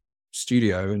build a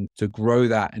studio and to grow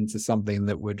that into something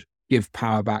that would give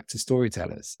power back to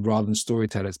storytellers rather than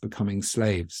storytellers becoming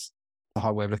slaves. The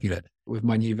hard way of looking at it. With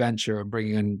my new venture of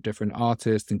bringing in different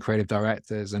artists and creative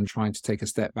directors and trying to take a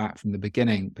step back from the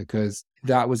beginning, because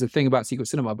that was the thing about Secret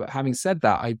Cinema. But having said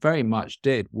that, I very much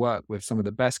did work with some of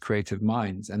the best creative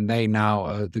minds, and they now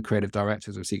are the creative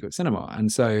directors of Secret Cinema.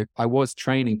 And so I was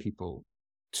training people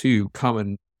to come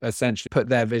and essentially put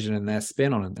their vision and their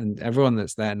spin on it. And everyone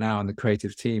that's there now in the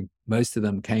creative team, most of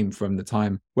them came from the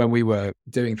time when we were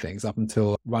doing things up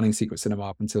until running Secret Cinema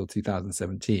up until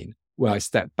 2017. Where I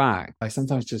stepped back. I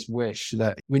sometimes just wish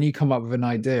that when you come up with an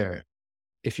idea,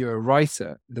 if you're a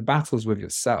writer, the battle's with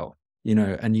yourself.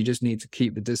 and you just need to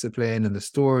keep the discipline and the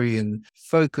story and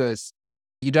focus.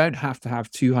 You don't have to have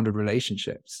 200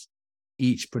 relationships.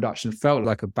 Each production felt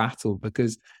like a battle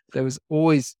because there was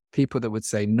always people that would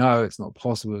say, no, it's not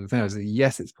possible. And I was like,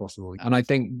 yes, it's possible. And I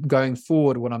think going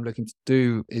forward, what I'm looking to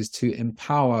do is to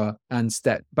empower and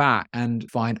step back and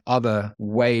find other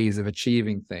ways of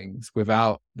achieving things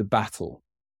without the battle.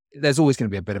 There's always going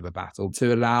to be a bit of a battle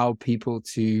to allow people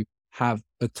to have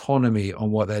autonomy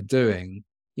on what they're doing.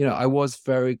 I was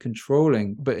very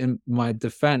controlling, but in my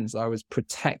defense, I was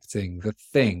protecting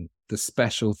the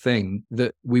special thing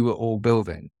that we were all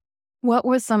building. What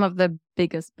were some of the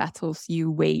biggest battles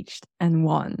you waged and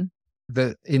won?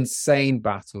 The insane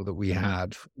battle that we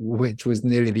had, which was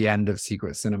nearly the end of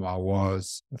Secret Cinema,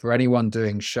 was for anyone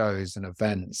doing shows and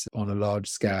events on a large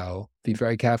scale, be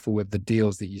very careful with the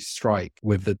deals that you strike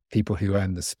with the people who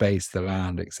own the space, the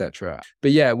land, etc.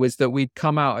 But yeah, it was that we'd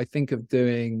come out, I think, of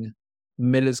doing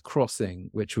Miller's Crossing,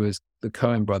 which was the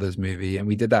Coen brothers movie, and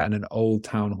we did that in an old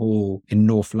town hall in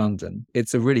North London.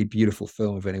 It's a really beautiful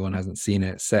film if anyone hasn't seen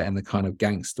it, set in the kind of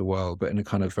gangster world, but in a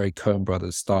kind of very Coen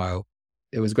brothers style.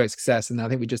 It was a great success. And I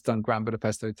think we just done Grand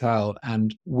Budapest Hotel,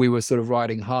 and we were sort of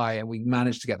riding high, and we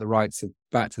managed to get the rights of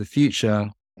Back to the Future.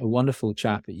 A wonderful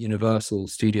chap at Universal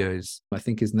Studios, I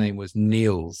think his name was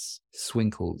Niels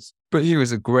Swinkels, but he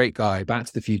was a great guy. Back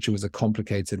to the Future was a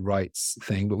complicated rights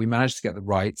thing, but we managed to get the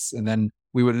rights. And then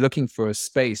we were looking for a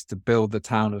space to build the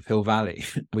town of Hill Valley.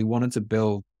 We wanted to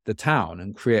build the town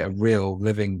and create a real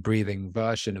living, breathing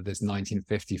version of this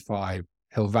 1955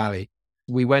 Hill Valley.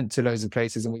 We went to loads of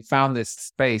places and we found this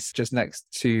space just next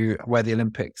to where the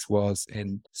Olympics was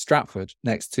in Stratford,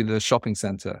 next to the shopping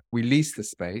center. We leased the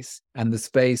space, and the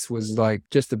space was like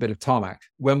just a bit of tarmac.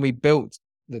 When we built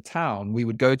the town, we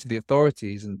would go to the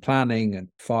authorities and planning and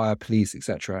fire, police,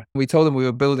 etc. We told them we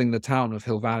were building the town of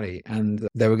Hill Valley, and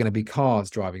there were going to be cars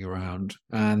driving around,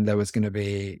 and there was going to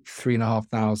be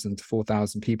 3,500 to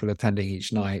 4,000 people attending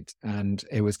each night, and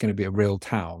it was going to be a real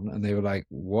town. And they were like,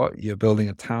 what? You're building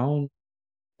a town?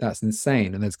 That's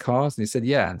insane. And there's cars? And he said,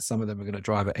 yeah. And some of them are going to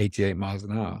drive at 88 miles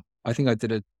an hour. I think I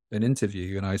did an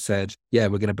interview and I said, yeah,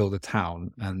 we're going to build a town.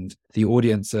 And the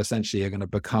audience essentially are going to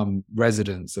become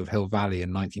residents of Hill Valley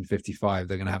in 1955.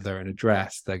 They're going to have their own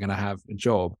address. They're going to have a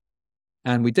job.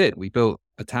 And we did. We built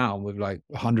a town with like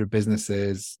 100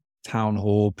 businesses, town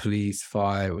hall, police,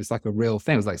 fire. It was like a real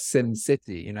thing. It was like Sim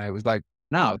City. It was like,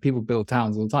 now people build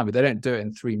towns all the time, but they don't do it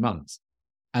in 3 months.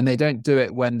 And they don't do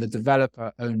it when the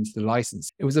developer owns the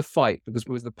license. It was a fight because it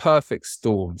was the perfect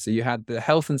storm. So you had the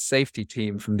health and safety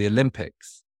team from the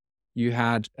Olympics. You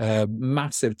had a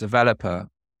massive developer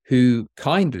who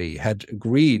kindly had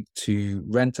agreed to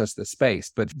rent us the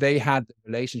space, but they had a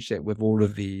relationship with all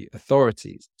of the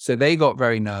authorities. So they got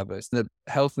very nervous. The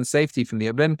health and safety from the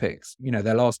Olympics,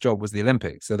 their last job was the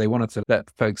Olympics. So they wanted to let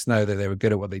folks know that they were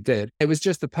good at what they did. It was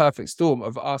just the perfect storm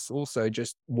of us also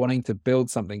just wanting to build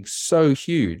something so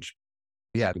huge.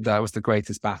 Yeah, that was the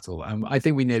greatest battle. I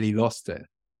think we nearly lost it.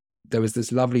 There was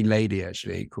this lovely lady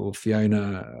actually called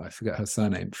Fiona, I forget her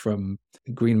surname, from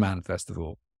Green Man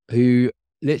Festival, who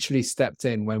literally stepped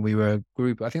in when we were a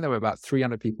group. I think there were about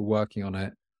 300 people working on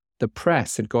it. The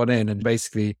press had gone in, and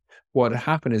basically what had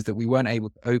happened is that we weren't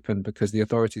able to open because the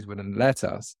authorities wouldn't let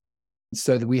us.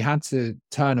 So that we had to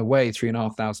turn away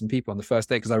 3,500 people on the first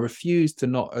day because I refused to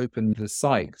not open the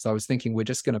site because I was thinking we're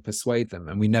just going to persuade them,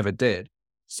 and we never did.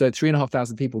 So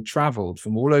 3,500 people traveled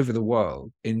from all over the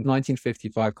world in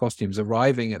 1955 costumes,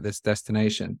 arriving at this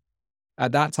destination.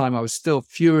 At that time, I was still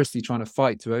furiously trying to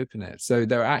fight to open it. So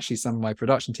there were actually some of my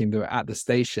production team that were at the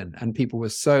station, and people were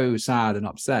so sad and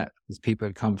upset because people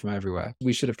had come from everywhere.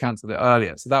 We should have cancelled it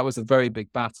earlier. So that was a very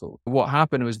big battle. What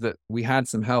happened was that we had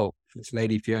some help. This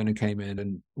lady Fiona came in,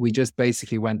 and we just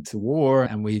basically went to war,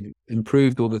 and we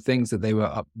improved all the things that they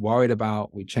were worried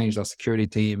about. We changed our security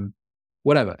team,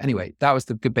 whatever. Anyway, that was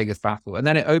the biggest battle. And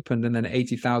then it opened, and then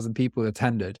 80,000 people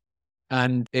attended.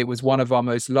 And it was one of our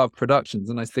most loved productions,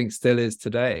 and I think still is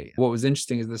today. What was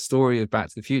interesting is the story of Back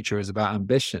to the Future is about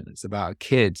ambition. It's about a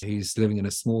kid who's living in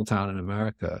a small town in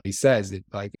America. He says,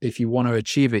 if you want to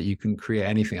achieve it, you can create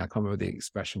anything. I can't remember what the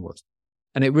expression was.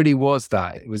 And it really was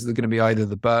that. It was going to be either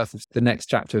the birth of the next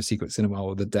chapter of Secret Cinema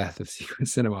or the death of Secret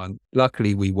Cinema. And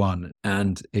luckily we won,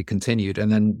 and it continued. And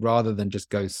then rather than just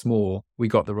go small, we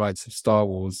got the rights of Star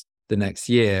Wars the next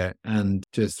year and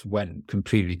just went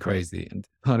completely crazy and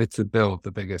wanted to build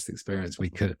the biggest experience we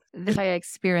could. The entire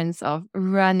experience of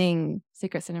running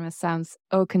Secret Cinema sounds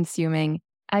all-consuming.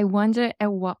 I wonder,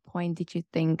 at what point did you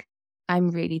think,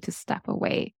 I'm ready to step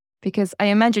away? Because I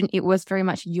imagine it was very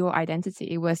much your identity.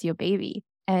 It was your baby.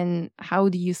 And how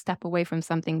do you step away from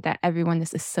something that everyone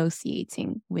is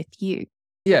associating with you?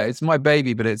 Yeah, it's my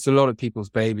baby, but it's a lot of people's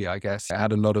baby, I guess. I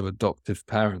had a lot of adoptive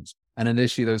parents. And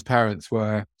initially, those parents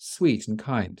were sweet and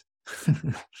kind.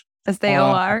 As they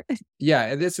all uh, are.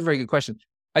 yeah, that's a very good question.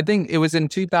 I think it was in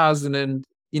 2000 and,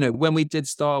 when we did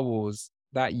Star Wars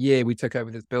that year, we took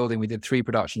over this building. We did 3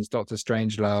 productions, Doctor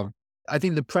Strangelove. I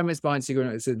think the premise behind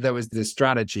Secret is that there was this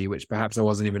strategy, which perhaps I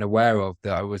wasn't even aware of,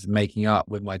 that I was making up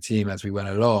with my team as we went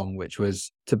along, which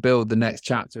was to build the next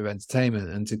chapter of entertainment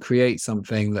and to create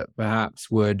something that perhaps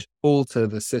would alter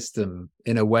the system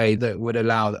in a way that would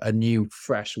allow a new,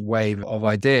 fresh wave of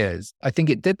ideas. I think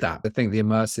it did that. I think the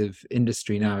immersive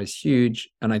industry now is huge.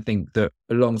 And I think that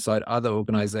alongside other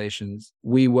organizations,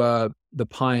 we were the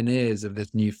pioneers of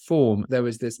this new form. There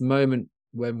was this moment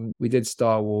when we did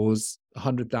Star Wars,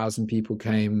 100,000 people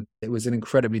came. It was an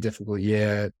incredibly difficult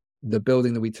year. The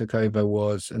building that we took over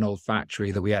was an old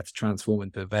factory that we had to transform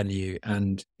into a venue,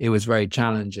 and it was very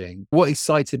challenging. What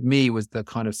excited me was the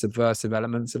kind of subversive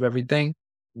elements of everything.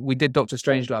 We did Doctor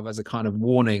Strangelove as a kind of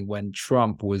warning when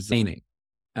Trump was reigning.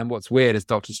 And what's weird is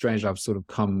Doctor Strangelove sort of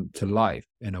come to life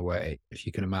in a way, if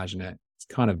you can imagine it.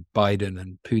 It's kind of Biden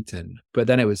and Putin, but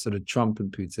then it was sort of Trump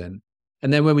and Putin.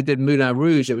 And then when we did Moulin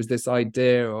Rouge, it was this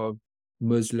idea of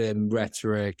Muslim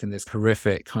rhetoric and this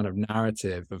horrific kind of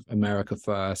narrative of America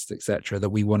first, etc., that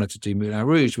we wanted to do Moulin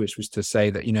Rouge, which was to say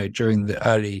that, during the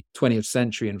early 20th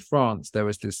century in France, there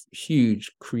was this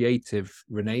huge creative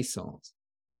renaissance.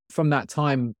 From that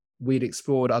time, we'd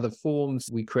explored other forms.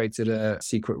 We created a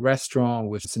secret restaurant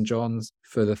with St. John's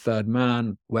for the Third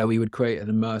Man, where we would create an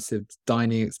immersive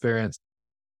dining experience.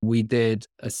 We did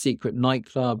a secret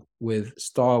nightclub with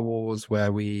Star Wars,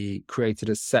 where we created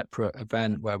a separate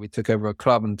event where we took over a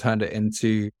club and turned it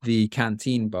into the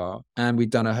canteen bar. And we'd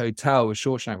done a hotel with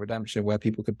Shawshank Redemption where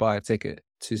people could buy a ticket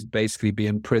to basically be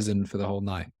in prison for the whole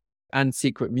night. And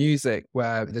secret music,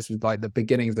 where this was like the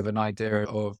beginnings of an idea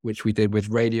of which we did with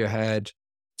Radiohead,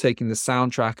 taking the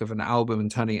soundtrack of an album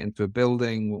and turning it into a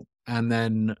building. And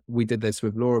then we did this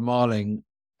with Laura Marling.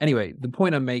 Anyway, the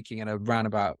point I'm making in a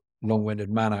roundabout long-winded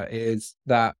manner is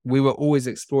that we were always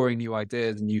exploring new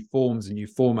ideas and new forms and new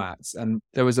formats. And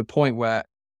there was a point where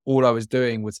all I was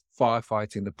doing was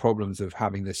firefighting the problems of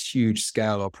having this huge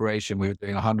scale operation. We were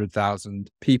doing 100,000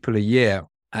 people a year.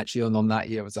 Actually, on that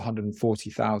year, it was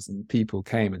 140,000 people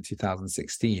came in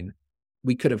 2016.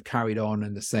 We could have carried on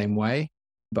in the same way,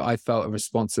 but I felt a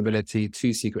responsibility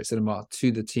to Secret Cinema,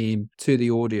 to the team, to the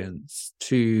audience,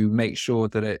 to make sure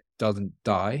that it doesn't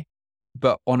die.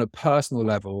 But on a personal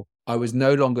level, I was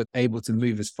no longer able to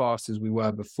move as fast as we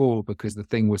were before because the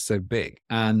thing was so big,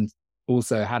 and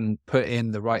also hadn't put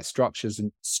in the right structures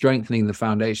and strengthening the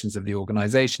foundations of the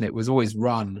organization. It was always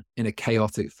run in a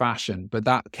chaotic fashion, but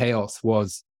that chaos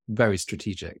was very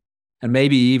strategic. And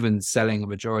maybe even selling a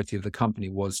majority of the company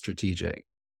was strategic.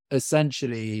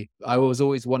 Essentially, I was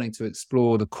always wanting to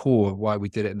explore the core of why we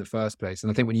did it in the first place. And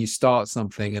I think when you start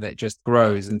something and it just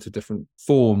grows into different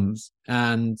forms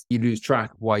and you lose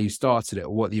track of why you started it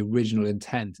or what the original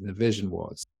intent and the vision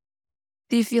was.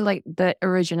 Do you feel like the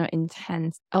original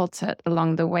intent altered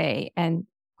along the way? And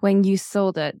when you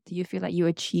sold it, do you feel like you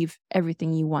achieved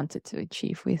everything you wanted to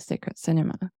achieve with Secret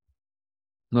Cinema?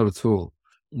 Not at all.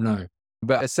 No.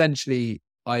 But essentially,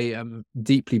 I am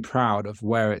deeply proud of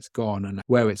where it's gone and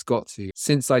where it's got to.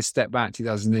 Since I stepped back in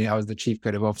 2008, I was the chief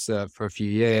creative officer for a few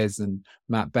years, and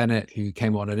Matt Bennett, who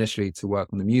came on initially to work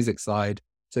on the music side,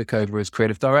 took over as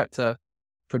creative director.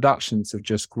 Productions have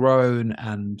just grown,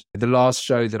 and the last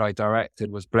show that I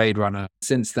directed was Blade Runner.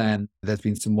 Since then, there's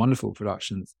been some wonderful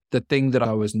productions. The thing that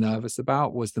I was nervous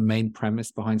about was the main premise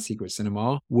behind Secret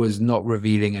Cinema was not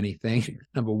revealing anything.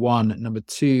 Number one. Number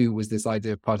two was this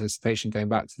idea of participation, going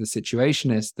back to the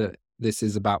Situationist, that this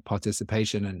is about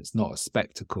participation and it's not a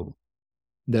spectacle.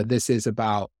 That this is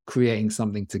about creating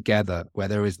something together where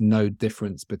there is no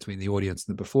difference between the audience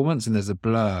and the performance, and there's a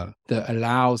blur that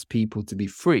allows people to be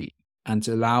free and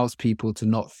allows people to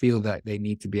not feel that they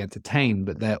need to be entertained,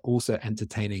 but they're also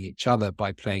entertaining each other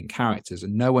by playing characters,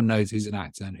 and no one knows who's an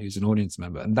actor and who's an audience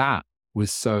member. And that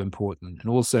was so important. And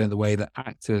also in the way that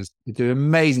actors do an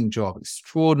amazing job,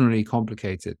 extraordinarily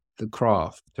complicated, the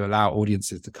craft, to allow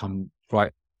audiences to come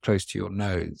right close to your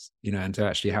nose, and to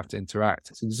actually have to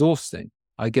interact. It's exhausting.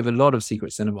 I give a lot of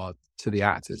Secret Cinema to the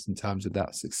actors in terms of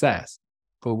that success.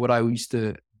 But what I used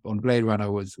to on Blade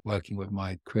Runner was working with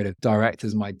my creative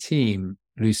directors, my team,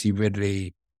 Lucy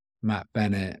Ridley, Matt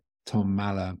Bennett, Tom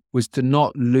Maller, was to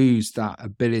not lose that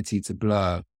ability to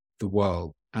blur the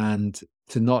world and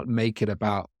to not make it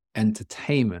about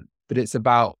entertainment, but it's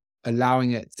about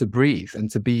allowing it to breathe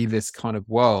and to be this kind of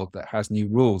world that has new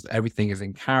rules. Everything is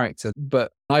in character.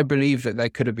 But I believe that there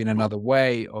could have been another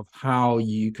way of how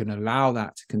you can allow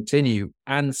that to continue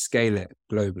and scale it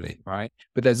globally, right?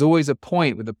 But there's always a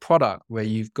point with a product where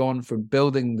you've gone from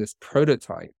building this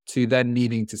prototype to then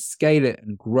needing to scale it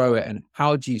and grow it. And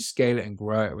how do you scale it and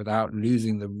grow it without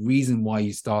losing the reason why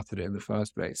you started it in the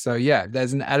first place? So yeah,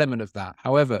 there's an element of that.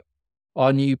 However,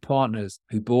 our new partners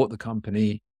who bought the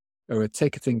company are a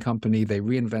ticketing company. They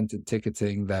reinvented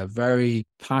ticketing. They're very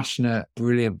passionate,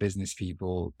 brilliant business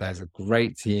people. There's a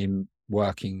great team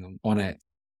working on it.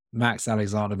 Max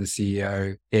Alexander, the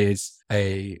CEO, is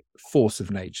a force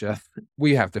of nature.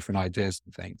 We have different ideas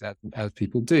and things, as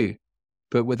people do.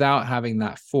 But without having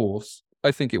that force,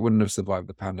 I think it wouldn't have survived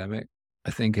the pandemic.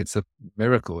 I think it's a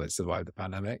miracle it survived the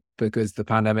pandemic, because the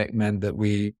pandemic meant that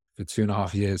we, for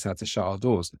 2.5 years, had to shut our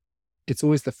doors. It's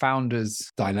always the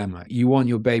founder's dilemma. You want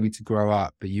your baby to grow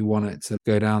up, but you want it to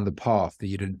go down the path that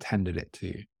you'd intended it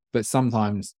to. But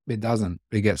sometimes it doesn't.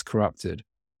 It gets corrupted.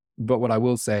 But what I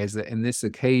will say is that in this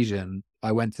occasion,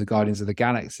 I went to Guardians of the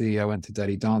Galaxy. I went to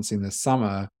Dirty Dancing this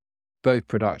summer. Both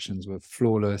productions were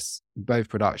flawless. Both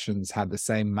productions had the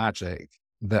same magic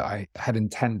that I had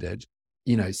intended.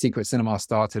 You know, Secret Cinema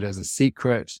started as a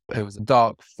secret. It was a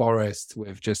dark forest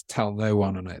with just tell no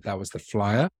one on it. That was the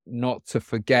flyer. Not to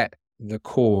forget the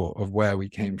core of where we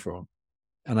came from.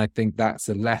 And I think that's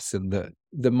a lesson that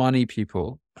the money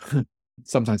people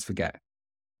sometimes forget.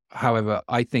 However,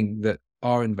 I think that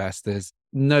our investors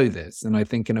know this. And I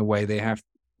think in a way they have,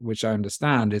 which I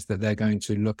understand, is that they're going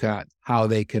to look at how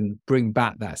they can bring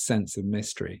back that sense of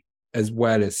mystery as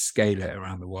well as scale it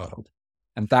around the world.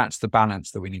 And that's the balance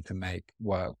that we need to make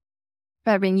work.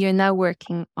 Fabien, you're now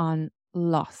working on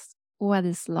Lost. What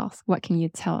is Lost? What can you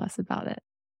tell us about it?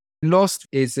 Lost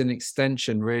is an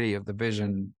extension really of the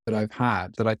vision that I've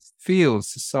had, that I feel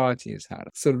society has had.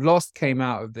 So Lost came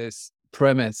out of this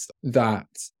premise that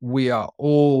we are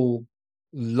all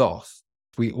lost.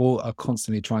 We all are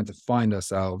constantly trying to find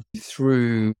ourselves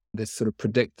through this sort of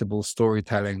predictable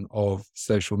storytelling of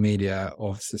social media,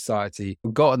 of society.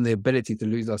 We've forgotten the ability to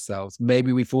lose ourselves.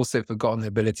 Maybe we've also forgotten the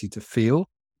ability to feel,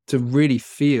 to really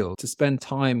feel, to spend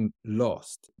time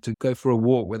lost, to go for a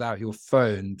walk without your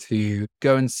phone, to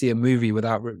go and see a movie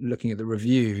without looking at the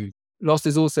review. Lost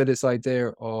is also this idea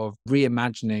of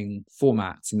reimagining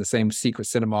formats in the same Secret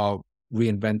Cinema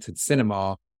reinvented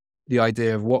cinema. The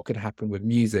idea of what could happen with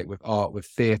music, with art, with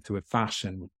theatre, with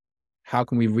fashion. How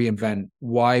can we reinvent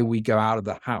why we go out of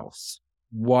the house?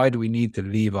 Why do we need to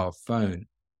leave our phone?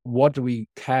 What do we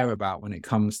care about when it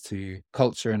comes to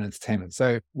culture and entertainment?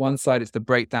 So one side is the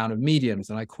breakdown of mediums,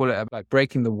 and I call it like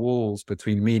breaking the walls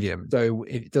between mediums. So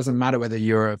it doesn't matter whether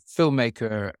you're a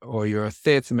filmmaker or you're a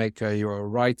theatre maker, you're a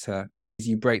writer,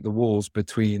 you break the walls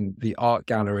between the art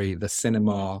gallery, the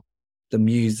cinema, the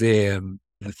museum,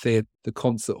 the theatre, the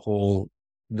concert hall.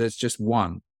 There's just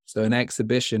one. So an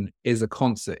exhibition is a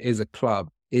concert, is a club,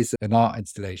 is an art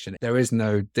installation. There is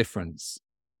no difference.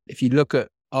 If you look at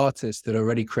artists that are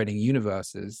already creating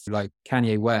universes, like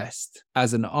Kanye West,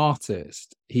 as an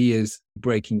artist, he is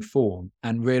breaking form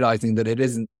and realizing that it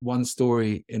isn't one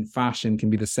story in fashion can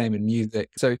be the same in music.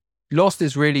 So Lost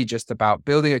is really just about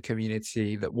building a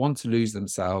community that want to lose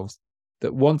themselves,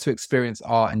 that want to experience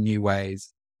art in new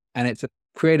ways. And it's a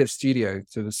creative studio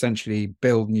to essentially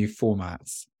build new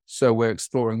formats. So we're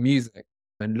exploring music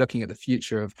and looking at the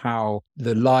future of how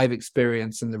the live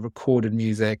experience and the recorded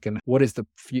music, and what is the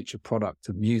future product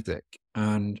of music,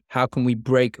 and how can we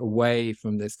break away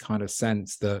from this kind of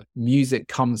sense that music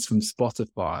comes from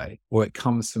Spotify or it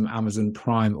comes from Amazon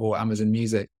Prime or Amazon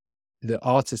Music. The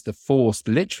artists are forced,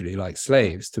 literally like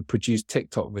slaves, to produce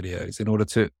TikTok videos in order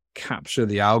to capture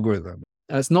the algorithm.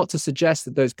 And it's not to suggest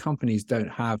that those companies don't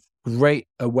have great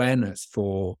awareness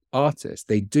for artists.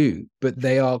 They do, but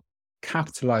they are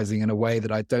capitalizing in a way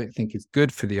that I don't think is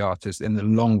good for the artist in the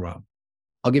long run.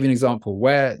 I'll give you an example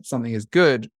where something is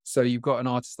good. So you've got an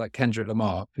artist like Kendrick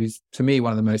Lamar, who's to me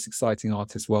one of the most exciting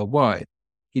artists worldwide.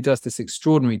 He does this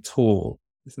extraordinary tour,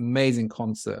 this amazing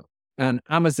concert. And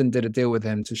Amazon did a deal with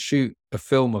him to shoot a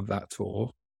film of that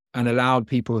tour and allowed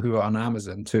people who are on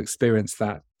Amazon to experience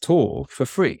that tour for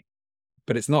free.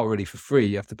 But it's not really for free.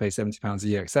 You have to pay £70 a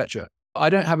year, etc. I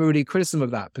don't have a really criticism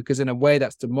of that, because in a way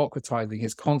that's democratizing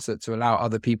his concert to allow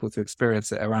other people to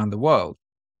experience it around the world.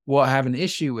 What I have an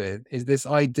issue with is this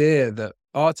idea that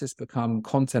artists become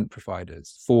content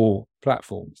providers for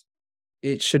platforms.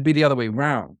 It should be the other way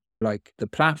around. Like, the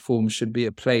platform should be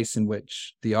a place in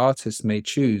which the artist may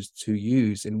choose to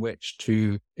use, in which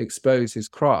to expose his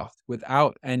craft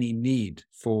without any need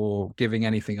for giving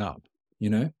anything up, you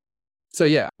know? So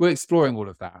yeah, we're exploring all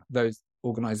of that, those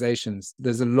organizations,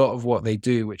 there's a lot of what they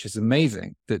do, which is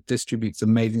amazing, that distributes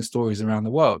amazing stories around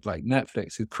the world, like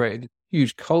Netflix, who created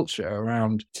huge culture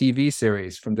around TV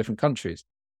series from different countries.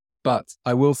 But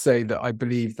I will say that I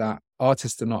believe that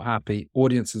artists are not happy,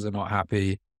 audiences are not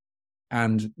happy,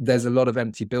 and there's a lot of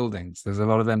empty buildings. There's a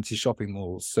lot of empty shopping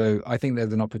malls. So I think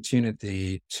there's an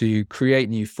opportunity to create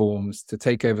new forms, to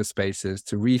take over spaces,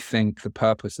 to rethink the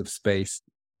purpose of space.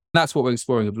 That's what we're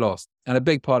exploring with Lost. And a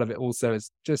big part of it also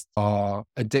is just our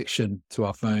addiction to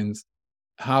our phones.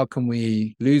 How can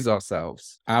we lose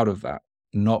ourselves out of that?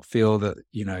 Not feel that,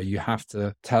 you have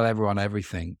to tell everyone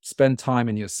everything. Spend time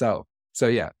in yourself. So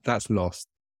yeah, that's Lost.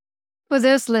 For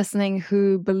those listening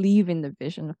who believe in the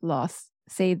vision of Lost,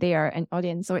 say they are an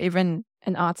audience or even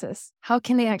an artist, how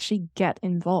can they actually get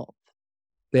involved?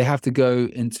 They have to go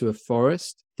into a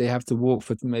forest. They have to walk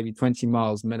for maybe 20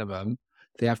 miles minimum.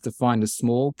 They have to find a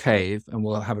small cave, and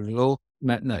we'll have a little...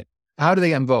 No. How do they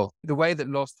get involved? The way that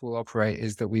Lost will operate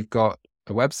is that we've got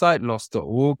a website,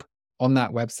 lost.org. On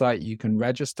that website, you can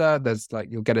register.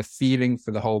 You'll get a feeling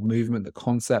for the whole movement, the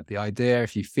concept, the idea.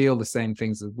 If you feel the same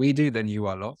things as we do, then you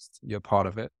are Lost. You're part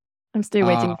of it. I'm still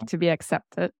waiting to be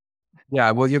accepted.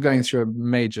 Yeah, well, you're going through a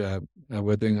major,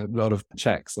 we're doing a lot of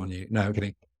checks on you. No, I'm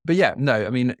kidding. But yeah, no, I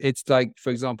mean, it's like, for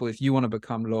example, if you want to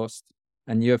become Lost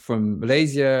and you're from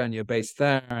Malaysia and you're based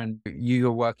there and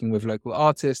you're working with local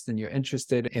artists and you're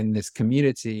interested in this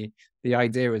community, the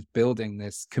idea is building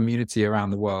this community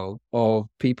around the world of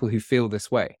people who feel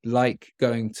this way, like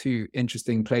going to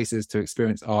interesting places to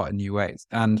experience art in new ways.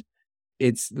 And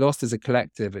it's Lost as a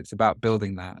collective. It's about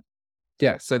building that.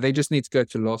 Yeah, so they just need to go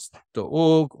to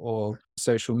lost.org or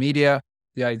social media.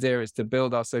 The idea is to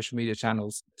build our social media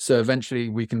channels so eventually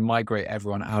we can migrate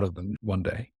everyone out of them one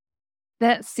day.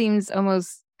 That seems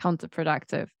almost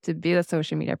counterproductive, to build a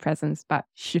social media presence, but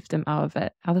shift them out of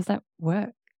it. How does that work?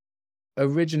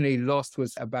 Originally, Lost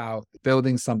was about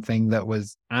building something that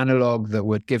was analog, that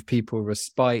would give people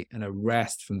respite and a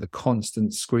rest from the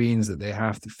constant screens that they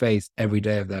have to face every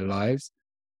day of their lives.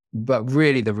 But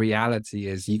really, the reality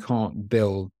is you can't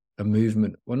build a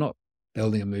movement. We're not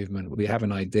building a movement. We have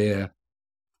an idea.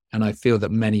 And I feel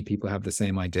that many people have the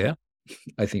same idea.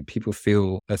 I think people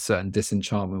feel a certain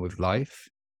disenchantment with life.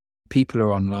 People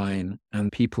are online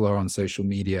and people are on social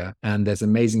media, and there's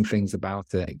amazing things about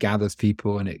it. It gathers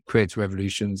people and it creates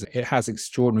revolutions. It has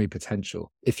extraordinary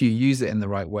potential if you use it in the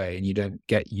right way and you don't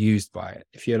get used by it.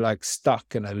 If you're like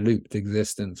stuck in a looped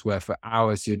existence where for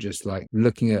hours you're just like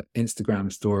looking at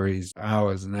Instagram stories,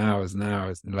 hours and hours and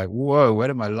hours, and like, whoa, where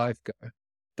did my life go?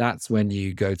 That's when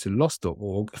you go to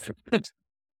lost.org.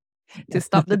 To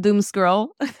stop the doom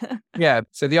scroll. Yeah.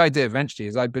 So the idea eventually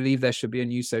is I believe there should be a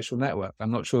new social network.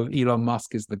 I'm not sure if Elon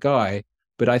Musk is the guy,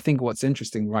 but I think what's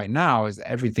interesting right now is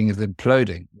everything is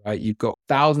imploding, right? You've got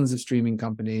thousands of streaming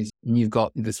companies and you've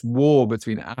got this war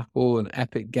between Apple and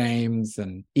Epic Games,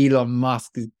 and Elon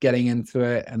Musk is getting into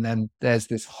it. And then there's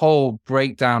this whole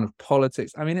breakdown of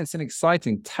politics. I mean, it's an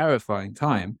exciting, terrifying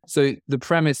time. So the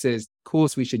premise is, of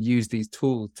course, we should use these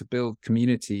tools to build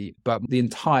community, but the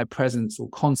entire presence or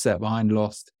concept behind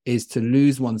Lost is to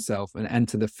lose oneself and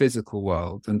enter the physical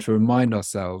world and to remind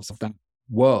ourselves of that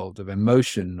world of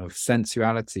emotion, of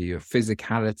sensuality, of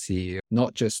physicality,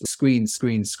 not just screen,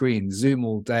 Zoom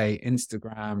all day,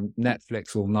 Instagram,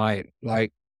 Netflix all night,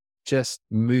 like just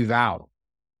move out.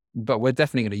 But we're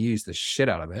definitely going to use the shit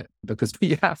out of it because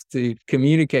we have to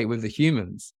communicate with the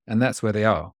humans, and that's where they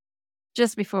are.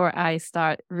 Just before I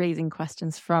start raising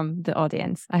questions from the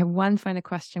audience, I have one final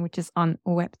question, which is on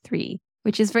Web3,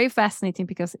 which is very fascinating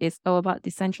because it's all about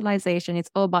decentralization.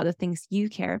 It's all about the things you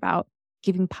care about,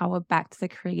 giving power back to the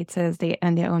creators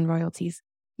and their own royalties.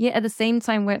 Yet at the same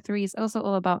time, Web3 is also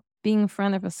all about being in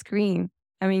front of a screen.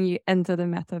 I mean, you enter the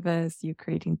metaverse, you're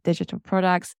creating digital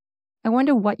products. I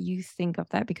wonder what you think of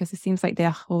that, because it seems like they're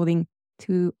holding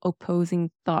two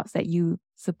opposing thoughts that you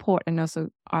support and also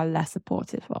are less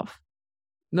supportive of.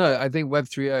 No, I think Web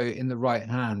 3.0 in the right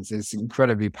hands is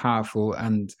incredibly powerful.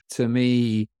 And to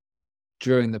me,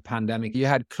 during the pandemic, you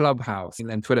had Clubhouse and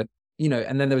then Twitter,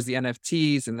 and then there was the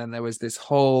NFTs, and then there was this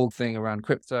whole thing around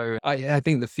crypto. I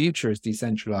think the future is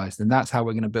decentralized, and that's how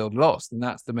we're going to build Lost. And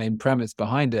that's the main premise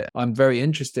behind it. I'm very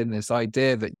interested in this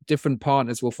idea that different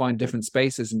partners will find different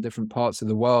spaces in different parts of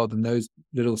the world, and those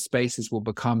little spaces will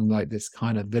become like this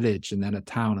kind of village, and then a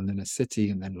town, and then a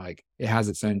city, and then like it has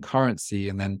its own currency,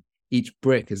 and then each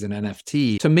brick is an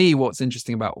NFT. To me, what's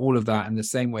interesting about all of that, and the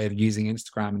same way of using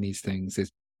Instagram and these things,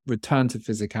 is return to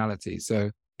physicality.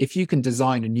 So if you can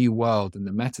design a new world in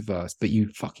the metaverse, but you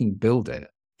fucking build it,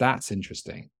 that's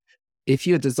interesting. If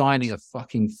you're designing a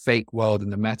fucking fake world in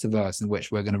the metaverse in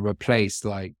which we're going to replace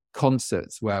like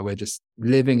concerts where we're just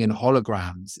living in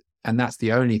holograms. And that's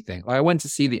the only thing. Like, I went to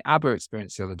see the ABBA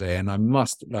experience the other day, and I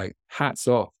must hats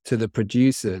off to the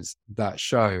producers of that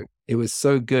show. It was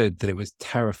so good that it was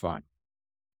terrifying.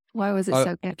 Why was it so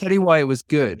I'll good? tell you why it was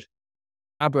good.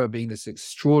 ABBA being this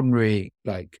extraordinary,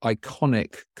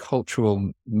 iconic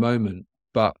cultural moment,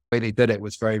 but the way they did it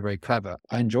was very, very clever.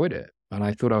 I enjoyed it, and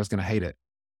I thought I was going to hate it.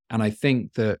 And I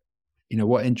think that,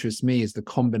 what interests me is the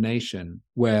combination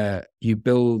where you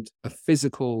build a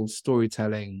physical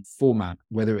storytelling format,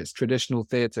 whether it's traditional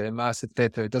theater, immersive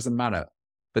theater, it doesn't matter.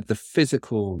 But the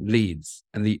physical leads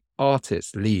and the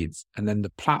artist leads, and then the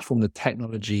platform, the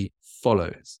technology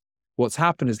follows. What's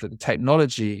happened is that the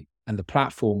technology and the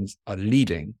platforms are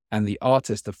leading and the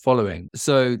artists are following.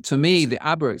 So to me, the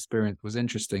ABBA experience was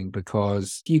interesting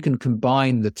because you can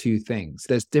combine the two things.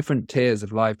 There's different tiers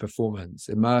of live performance,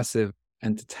 immersive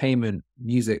entertainment,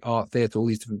 music, art, theater, all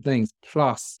these different things,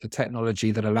 plus the technology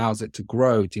that allows it to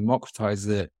grow, democratize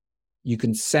it. You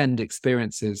can send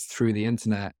experiences through the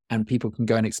internet and people can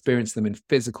go and experience them in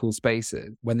physical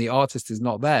spaces. When the artist is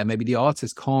not there, maybe the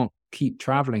artist can't keep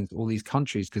traveling to all these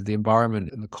countries because the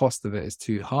environment and the cost of it is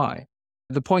too high.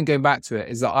 The point, going back to it,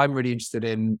 is that I'm really interested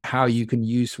in how you can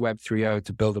use Web 3.0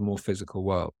 to build a more physical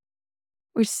world.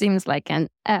 Which seems like an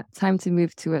apt time to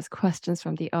move towards questions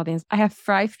from the audience. I have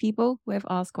 5 people who have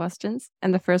asked questions,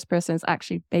 and the first person is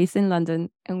actually based in London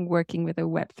and working with a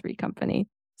Web3 company.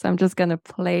 So I'm just going to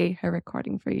play her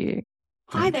recording for you.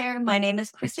 Hi there, my name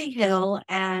is Chrissy Hill,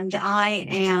 and I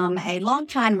am a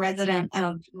longtime resident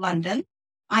of London.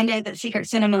 I know that Secret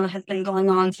Cinema has been going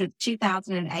on since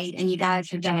 2008, and you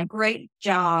guys have done a great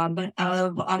job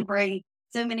of offering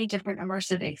so many different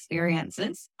immersive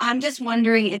experiences. I'm just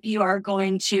wondering if you are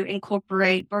going to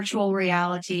incorporate virtual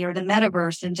reality or the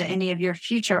metaverse into any of your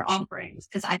future offerings,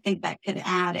 because I think that could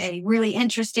add a really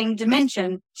interesting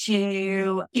dimension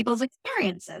to people's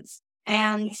experiences.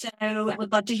 And so I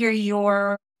would love to hear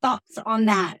your thoughts on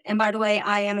that. And by the way,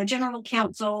 I am a general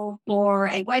counsel for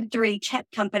a Web3 tech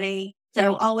company,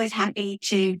 so always happy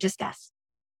to discuss.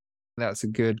 That's a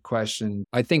good question.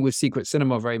 I think with Secret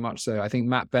Cinema, very much so. I think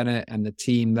Matt Bennett and the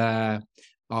team there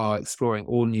are exploring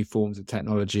all new forms of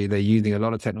technology. They're using a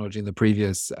lot of technology in the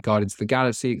previous Guardians of the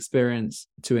Galaxy experience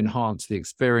to enhance the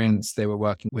experience. They were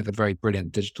working with a very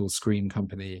brilliant digital screen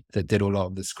company that did a lot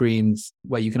of the screens,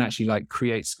 where you can actually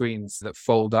create screens that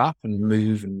fold up and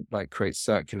move and create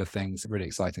circular things. Really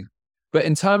exciting. But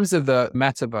in terms of the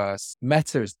metaverse,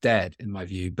 Meta is dead in my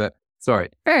view. But sorry.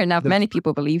 Fair enough. Many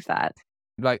people believe that.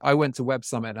 I went to Web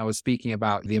Summit and I was speaking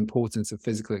about the importance of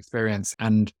physical experience,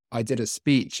 and I did a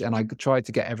speech and I tried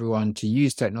to get everyone to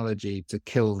use technology to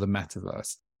kill the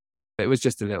metaverse. It was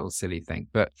just a little silly thing.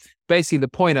 But basically the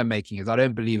point I'm making is I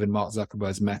don't believe in Mark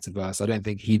Zuckerberg's metaverse. I don't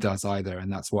think he does either.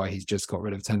 And that's why he's just got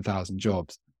rid of 10,000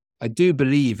 jobs. I do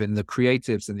believe in the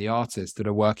creatives and the artists that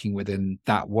are working within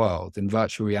that world, in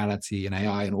virtual reality and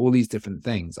AI and all these different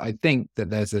things. I think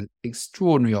that there's an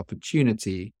extraordinary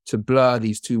opportunity to blur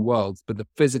these two worlds, but the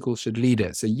physical should lead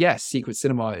it. So yes, Secret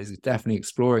Cinema is definitely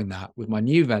exploring that. With my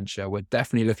new venture, we're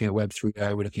definitely looking at Web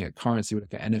 3.0, we're looking at currency, we're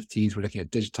looking at NFTs, we're looking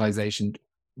at digitization.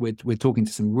 We're talking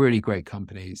to some really great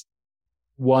companies.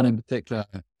 One in particular,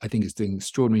 I think is doing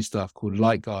extraordinary stuff called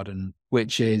Light Garden,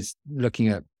 which is looking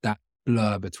at that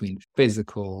blur between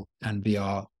physical and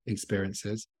VR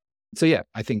experiences. So yeah,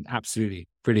 I think absolutely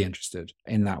pretty interested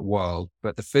in that world,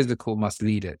 but the physical must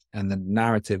lead it and the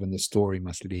narrative and the story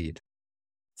must lead.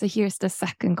 So here's the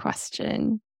second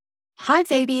question. Hi,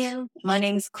 Fabien. My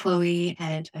name's Chloe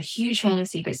and a huge fan of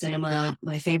Secret Cinema.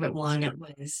 My favorite one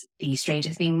was the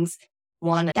Stranger Things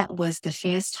one. That was the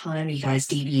first time you guys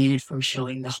debuted from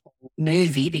showing the whole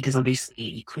movie, because obviously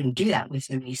you couldn't do that with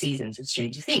so many seasons of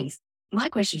Stranger Things. My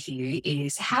question for you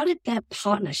is, how did that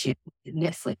partnership with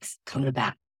Netflix come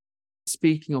about?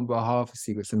 Speaking on behalf of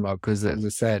Secret Cinema, because as I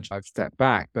said, I've stepped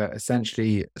back, but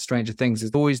essentially Stranger Things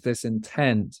is always this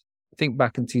intent. I think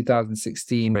back in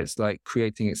 2016, it's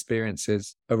creating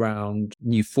experiences around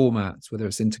new formats, whether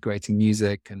it's integrating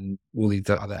music and all these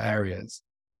other areas.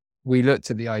 We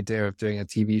looked at the idea of doing a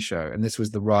TV show, and this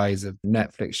was the rise of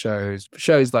Netflix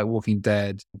shows like Walking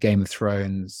Dead, Game of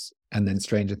Thrones, and then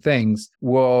Stranger Things,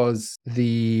 was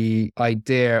the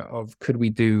idea of, could we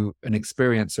do an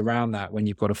experience around that when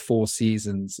you've got 4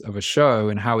 seasons of a show,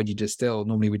 and how would you distill?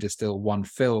 Normally we distill one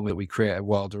film that we create a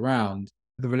world around.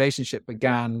 The relationship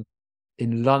began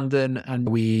in London, and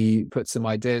we put some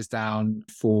ideas down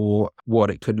for what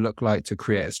it could look like to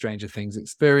create a Stranger Things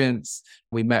experience.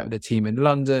 We met with a team in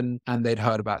London, and they'd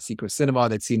heard about Secret Cinema.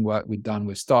 They'd seen work we'd done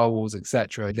with Star Wars,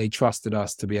 etc. They trusted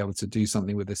us to be able to do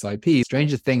something with this IP.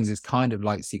 Stranger Things is kind of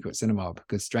like Secret Cinema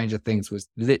because Stranger Things was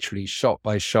literally shot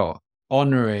by shot,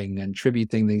 honoring and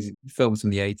tributing these films from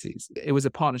the 80s. It was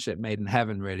a partnership made in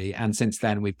heaven, really. And since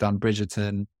then, we've done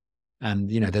Bridgerton.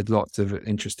 And, there's lots of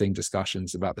interesting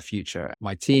discussions about the future.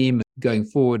 My team going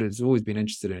forward has always been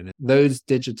interested in it. Those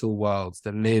digital worlds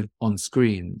that live on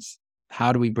screens,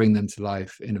 how do we bring them to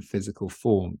life in a physical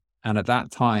form? And at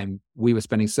that time, we were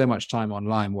spending so much time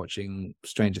online watching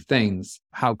Stranger Things.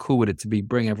 How cool would it be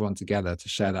bring everyone together to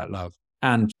share that love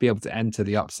and be able to enter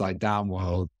the upside down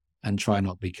world and try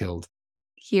not be killed?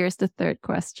 Here's the third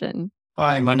question.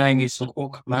 Hi, my name is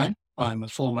Moulin. I'm a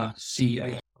former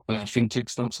CEO of a fintech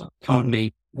startup,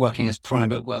 currently working as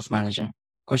private wealth manager.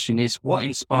 Question is, what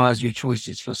inspires your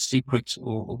choices for secret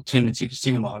or alternative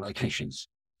cinema locations?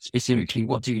 Specifically,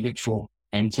 what do you look for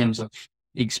in terms of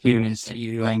the experience that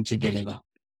you aim to deliver?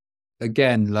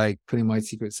 Again, like putting my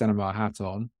Secret Cinema hat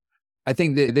on, I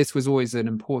think that this was always an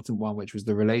important one, which was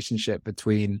the relationship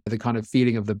between the kind of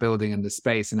feeling of the building and the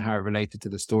space and how it related to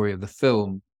the story of the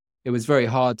film. It was very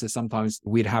hard to sometimes,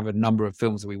 we'd have a number of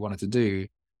films that we wanted to do,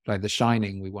 like The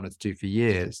Shining we wanted to do for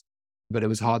years, but it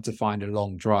was hard to find a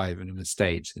long drive in an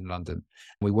estate in London.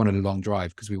 We wanted a long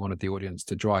drive because we wanted the audience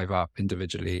to drive up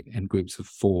individually in groups of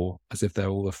 4, as if they're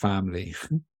all a family.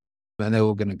 And they're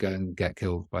all going to go and get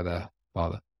killed by their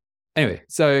father. Anyway,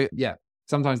 so yeah,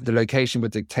 sometimes the location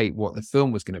would dictate what the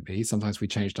film was going to be. Sometimes we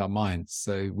changed our minds.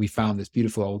 So we found this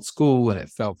beautiful old school and it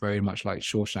felt very much like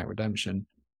Shawshank Redemption.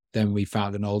 Then we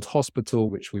found an old hospital,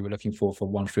 which we were looking for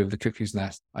One Flew Over the Cuckoo's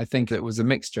Nest. I think it was a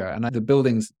mixture. And the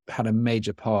buildings had a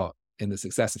major part in the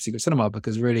success of Secret Cinema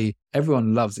because really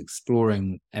everyone loves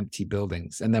exploring empty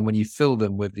buildings. And then when you fill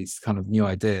them with these kind of new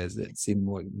ideas, it seemed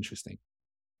more interesting.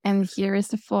 And here is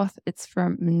the fourth. It's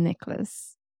from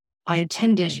Nicholas. I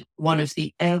attended one of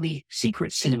the early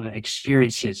Secret Cinema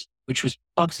experiences, which was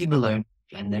Bugsy Malone,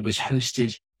 and that was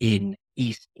hosted in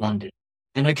East London.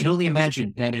 And I can only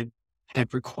imagine that it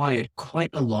had required quite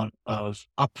a lot of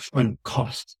upfront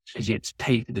costs as you had to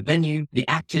pay for the venue, the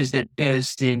actors that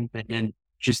burst in, and then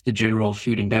just the general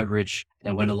food and beverage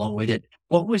that went along with it.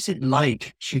 What was it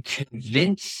like to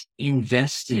convince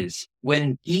investors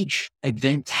when each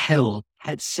event held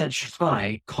had such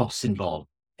high costs involved?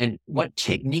 And what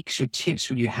techniques or tips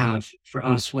would you have for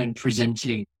us when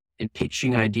presenting and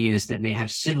pitching ideas that may have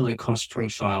similar cost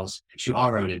profiles to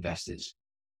our own investors?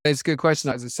 It's a good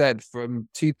question. As I said, from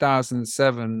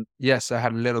 2007, yes, I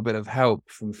had a little bit of help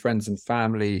from friends and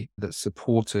family that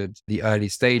supported the early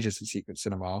stages of Secret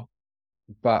Cinema.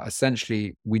 But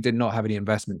essentially, we did not have any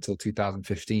investment until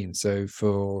 2015. So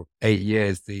for 8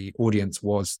 years, the audience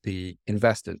was the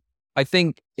investors. I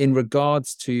think in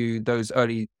regards to those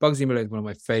early, Bugsy Malone is one of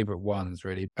my favorite ones,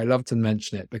 really. I love to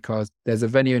mention it because there's a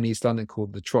venue in East London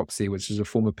called the Troxy, which is a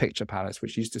former picture palace,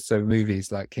 which used to show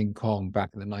movies like King Kong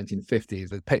back in the 1950s.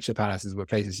 The picture palaces were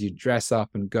places you dress up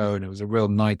and go, and it was a real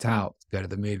night out to go to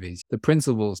the movies. The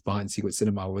principles behind Secret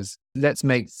Cinema was, let's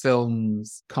make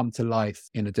films come to life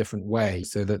in a different way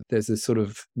so that there's a sort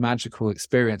of magical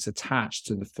experience attached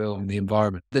to the film, the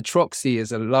environment. The Troxy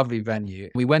is a lovely venue.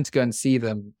 We went to go and see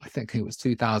them, I think it was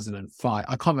 2005.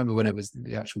 I can't remember when it was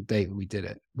the actual date that we did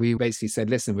it. We basically said,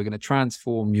 listen, we're going to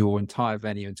transform your entire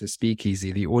venue into a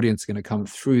speakeasy. The audience is going to come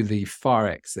through the fire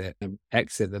exit, an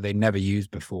exit that they never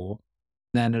used before.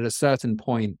 Then at a certain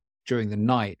point during the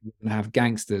night, we're going to have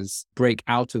gangsters break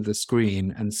out of the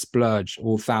screen and splurge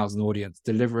all 1,000 audience,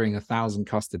 delivering 1,000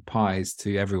 custard pies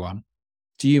to everyone.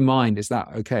 Do you mind? Is that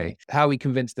okay? How we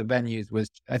convinced the venues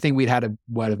was, I think we'd had a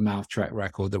word of mouth track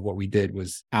record that what we did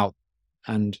was out.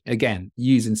 And again,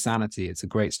 use insanity. It's a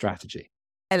great strategy.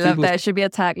 I love that. It should be a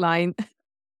tagline.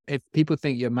 If people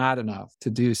think you're mad enough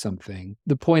to do something,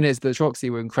 the point is that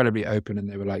Troxy were incredibly open and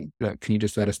they were like, look, can you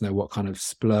just let us know what kind of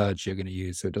splurge you're going to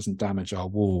use so it doesn't damage our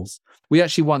walls? We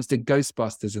actually once did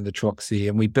Ghostbusters in the Troxy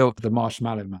and we built the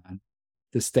Marshmallow Man,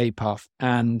 the Stay Puft.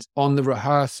 And on the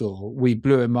rehearsal, we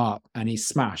blew him up and he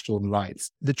smashed all the lights.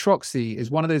 The Troxy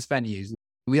is one of those venues.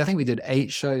 I think we did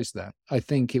 8 shows there. I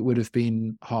think it would have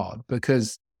been hard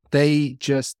because they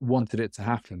just wanted it to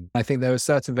happen. I think there were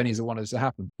certain venues that wanted it to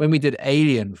happen. When we did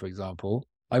Alien, for example,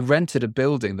 I rented a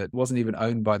building that wasn't even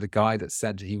owned by the guy that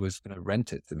said he was going to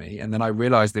rent it to me. And then I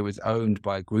realized it was owned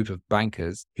by a group of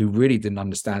bankers who really didn't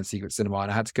understand Secret Cinema.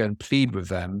 And I had to go and plead with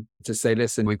them to say,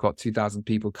 listen, we've got 2,000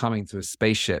 people coming to a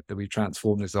spaceship that we've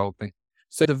transformed this whole thing.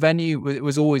 So the venue, it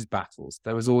was always battles.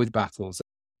 There was always battles.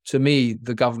 to me,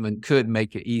 the government could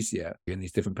make it easier in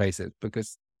these different places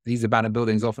because these abandoned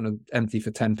buildings often are empty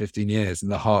for 10, 15 years in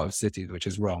the heart of cities, which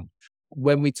is wrong.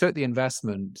 When we took the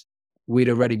investment, we'd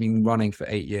already been running for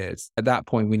 8 years. At that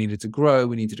point, we needed to grow.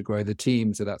 We needed to grow the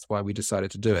team. So that's why we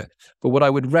decided to do it. But what I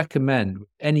would recommend with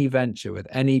any venture, with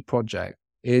any project,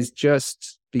 is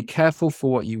just be careful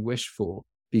for what you wish for.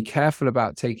 Be careful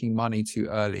about taking money too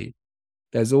early.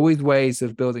 There's always ways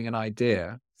of building an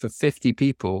idea for 50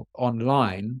 people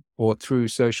online or through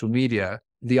social media.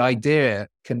 The idea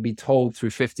can be told through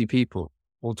 50 people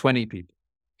or 20 people.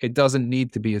 It doesn't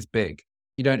need to be as big.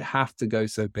 You don't have to go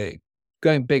so big.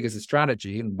 Going big is a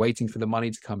strategy and waiting for the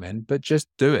money to come in, but just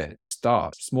do it.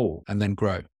 Start small and then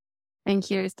grow. And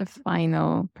here's the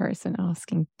final person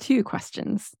asking 2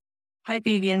 questions. Hi,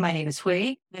 Fabien. My name is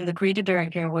Hui. I'm the creative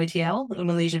director of YTL, a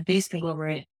Malaysia-based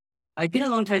conglomerate. I've been a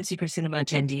long-time Secret Cinema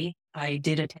attendee. I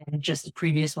did attend just the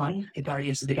previous one, the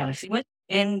Guardians of the Galaxy one,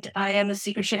 and I am a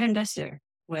secret share investor.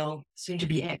 Well, soon to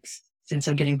be X, since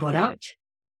I'm getting bought out.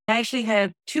 I actually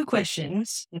have 2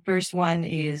 questions. The first one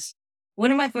is,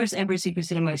 one of my first ever Secret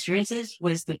Cinema experiences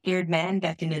was The Third Man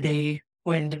back in the day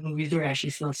when the movies were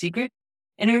actually still secret.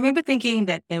 And I remember thinking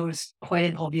that there was quite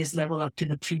an obvious level up to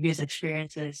the previous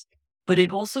experiences. But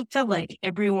it also felt like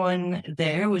everyone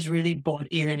there was really bought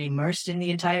in and immersed in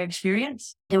the entire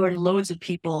experience. There were loads of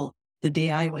people the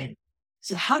day I went.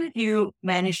 So how did you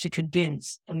manage to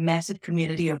convince a massive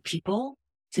community of people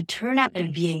to turn out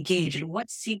and be engaged in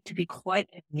what seemed to be quite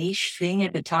a niche thing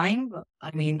at the time?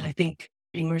 I mean, I think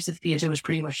immersive theater was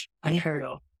pretty much unheard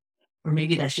of. Or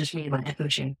maybe that's just me and my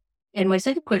evolution. And my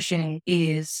second question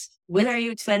is, when are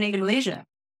you expanding to Malaysia?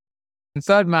 The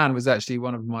Third Man was actually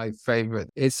one of my favorite.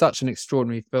 It's such an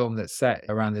extraordinary film that's set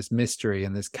around this mystery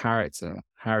and this character,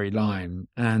 Harry Lime,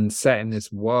 and set in this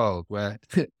world where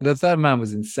The Third Man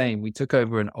was insane. We took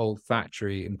over an old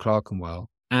factory in Clerkenwell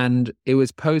and it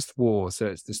was post-war. So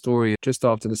it's the story just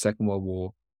after the Second World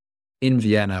War in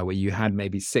Vienna, where you had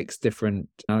maybe 6 different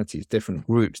nationalities, different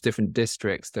groups, different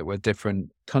districts that were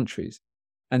different countries.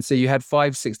 And so you had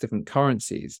 5, 6 different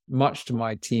currencies. Much to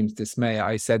my team's dismay,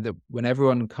 I said that when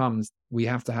everyone comes, we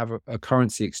have to have a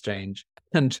currency exchange.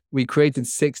 And we created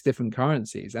 6 different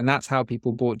currencies. And that's how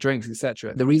people bought drinks,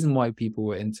 etc. The reason why people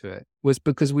were into it was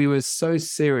because we were so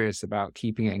serious about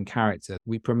keeping it in character.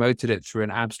 We promoted it through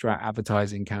an abstract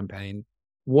advertising campaign.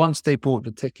 Once they bought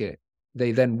the ticket,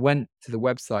 they then went to the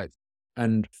website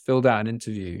and filled out an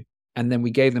interview. And then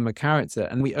we gave them a character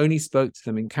and we only spoke to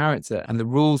them in character. And the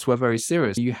rules were very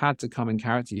serious. You had to come in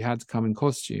character. You had to come in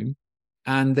costume.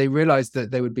 And they realized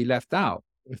that they would be left out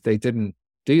if they didn't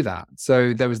do that.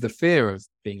 So there was the fear of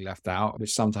being left out,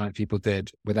 which sometimes people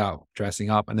did without dressing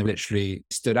up. And they literally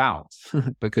stood out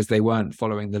because they weren't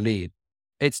following the lead.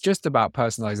 It's just about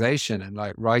personalization and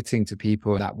like writing to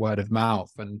people that word of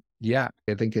mouth. And yeah,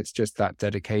 I think it's just that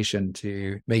dedication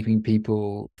to making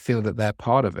people feel that they're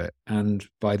part of it. And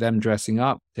by them dressing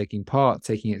up, taking part,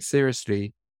 taking it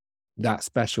seriously, that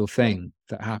special thing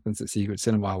that happens at Secret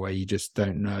Cinema where you just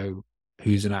don't know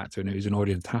who's an actor and who's an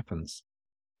audience happens.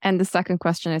 And the second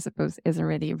question, I suppose, isn't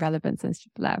really relevant since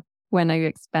you've left. When are you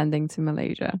expanding to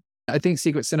Malaysia? I think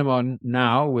Secret Cinema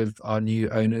now, with our new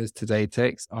owners, Today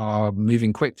Tix, are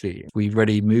moving quickly. We've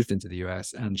already moved into the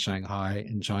US and Shanghai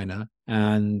in China,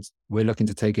 and we're looking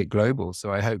to take it global.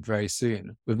 So I hope very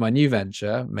soon. With my new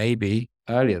venture, maybe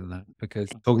earlier than that, because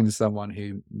I'm talking to someone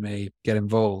who may get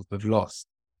involved with Lost.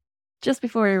 Just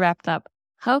before we wrapped up,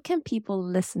 how can people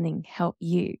listening help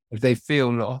you? If they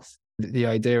feel lost, the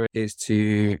idea is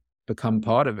to become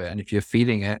part of it. And if you're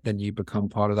feeling it, then you become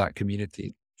part of that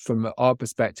community. From our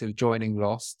perspective, joining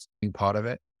Lost, being part of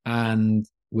it, and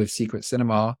with Secret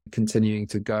Cinema, continuing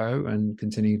to go and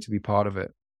continuing to be part of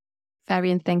it.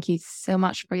 Fabien, thank you so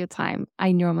much for your time.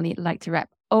 I normally like to wrap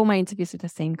all my interviews with the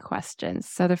same questions.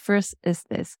 So the first is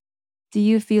this: do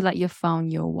you feel like you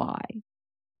found your why?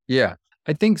 Yeah,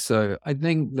 I think so. I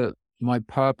think that my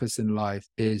purpose in life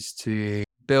is to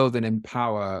build and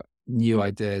empower new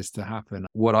ideas to happen.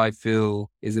 What I feel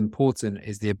is important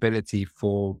is the ability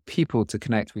for people to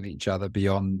connect with each other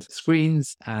beyond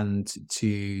screens and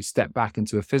to step back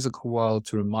into a physical world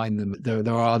to remind them that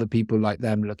there are other people like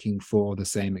them looking for the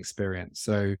same experience.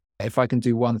 So if I can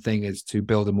do one thing, is to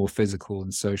build a more physical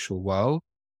and social world.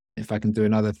 If I can do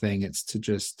another thing, it's to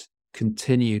just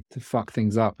continue to fuck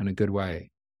things up in a good way.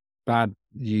 Bad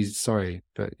use, sorry,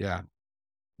 but yeah,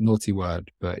 naughty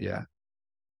word, but yeah.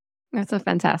 That's a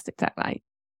fantastic tagline.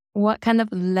 What kind of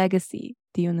legacy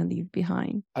do you want to leave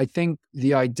behind? I think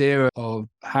the idea of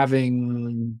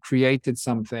having created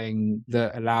something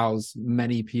that allows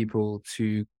many people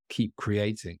to keep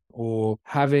creating, or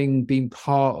having been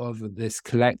part of this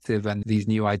collective and these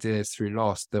new ideas through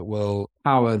Lost that will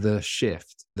power the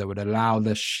shift, that would allow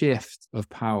the shift of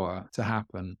power to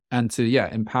happen, and to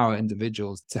empower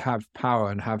individuals to have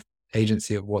power and have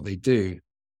agency of what they do.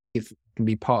 If it can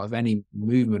be part of any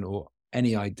movement or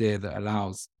any idea that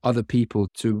allows other people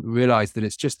to realize that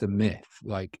it's just a myth,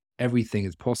 like everything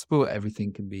is possible,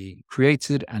 everything can be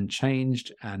created and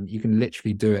changed, and you can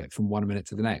literally do it from 1 minute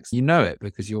to the next. You know it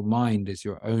because your mind is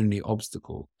your only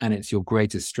obstacle, and it's your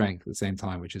greatest strength at the same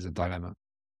time, which is a dilemma.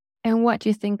 And what do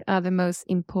you think are the most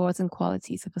important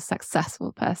qualities of a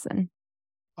successful person?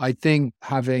 I think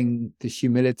having the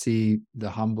humility,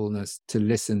 the humbleness to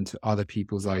listen to other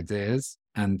people's ideas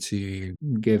and to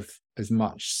give as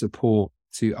much support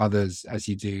to others as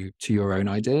you do to your own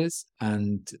ideas,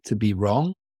 and to be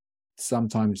wrong.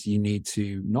 Sometimes you need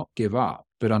to not give up,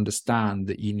 but understand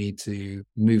that you need to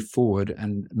move forward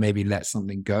and maybe let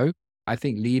something go. I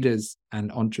think leaders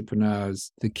and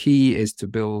entrepreneurs, the key is to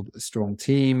build a strong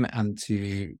team and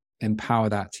to empower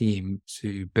that team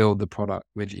to build the product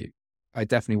with you. I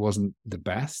definitely wasn't the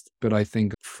best, but I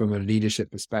think from a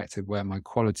leadership perspective, where my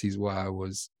qualities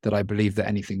was that I believed that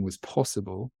anything was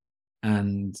possible.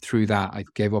 And through that, I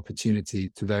gave opportunity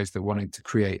to those that wanted to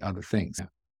create other things.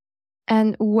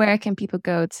 And where can people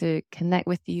go to connect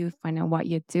with you, find out what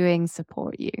you're doing,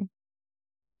 support you?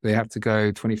 They have to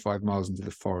go 25 miles into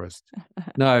the forest.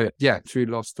 Through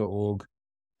lost.org.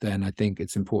 Then I think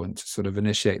it's important to sort of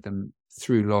initiate them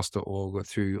through lost.org or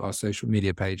through our social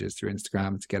media pages, through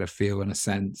Instagram, to get a feel and a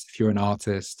sense. If you're an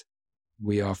artist,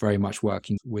 we are very much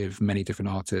working with many different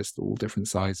artists, all different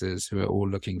sizes, who are all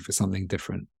looking for something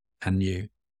different and new.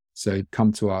 So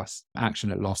come to us.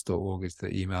 action@lost.org is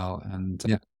the email, and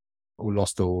or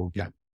lost.org.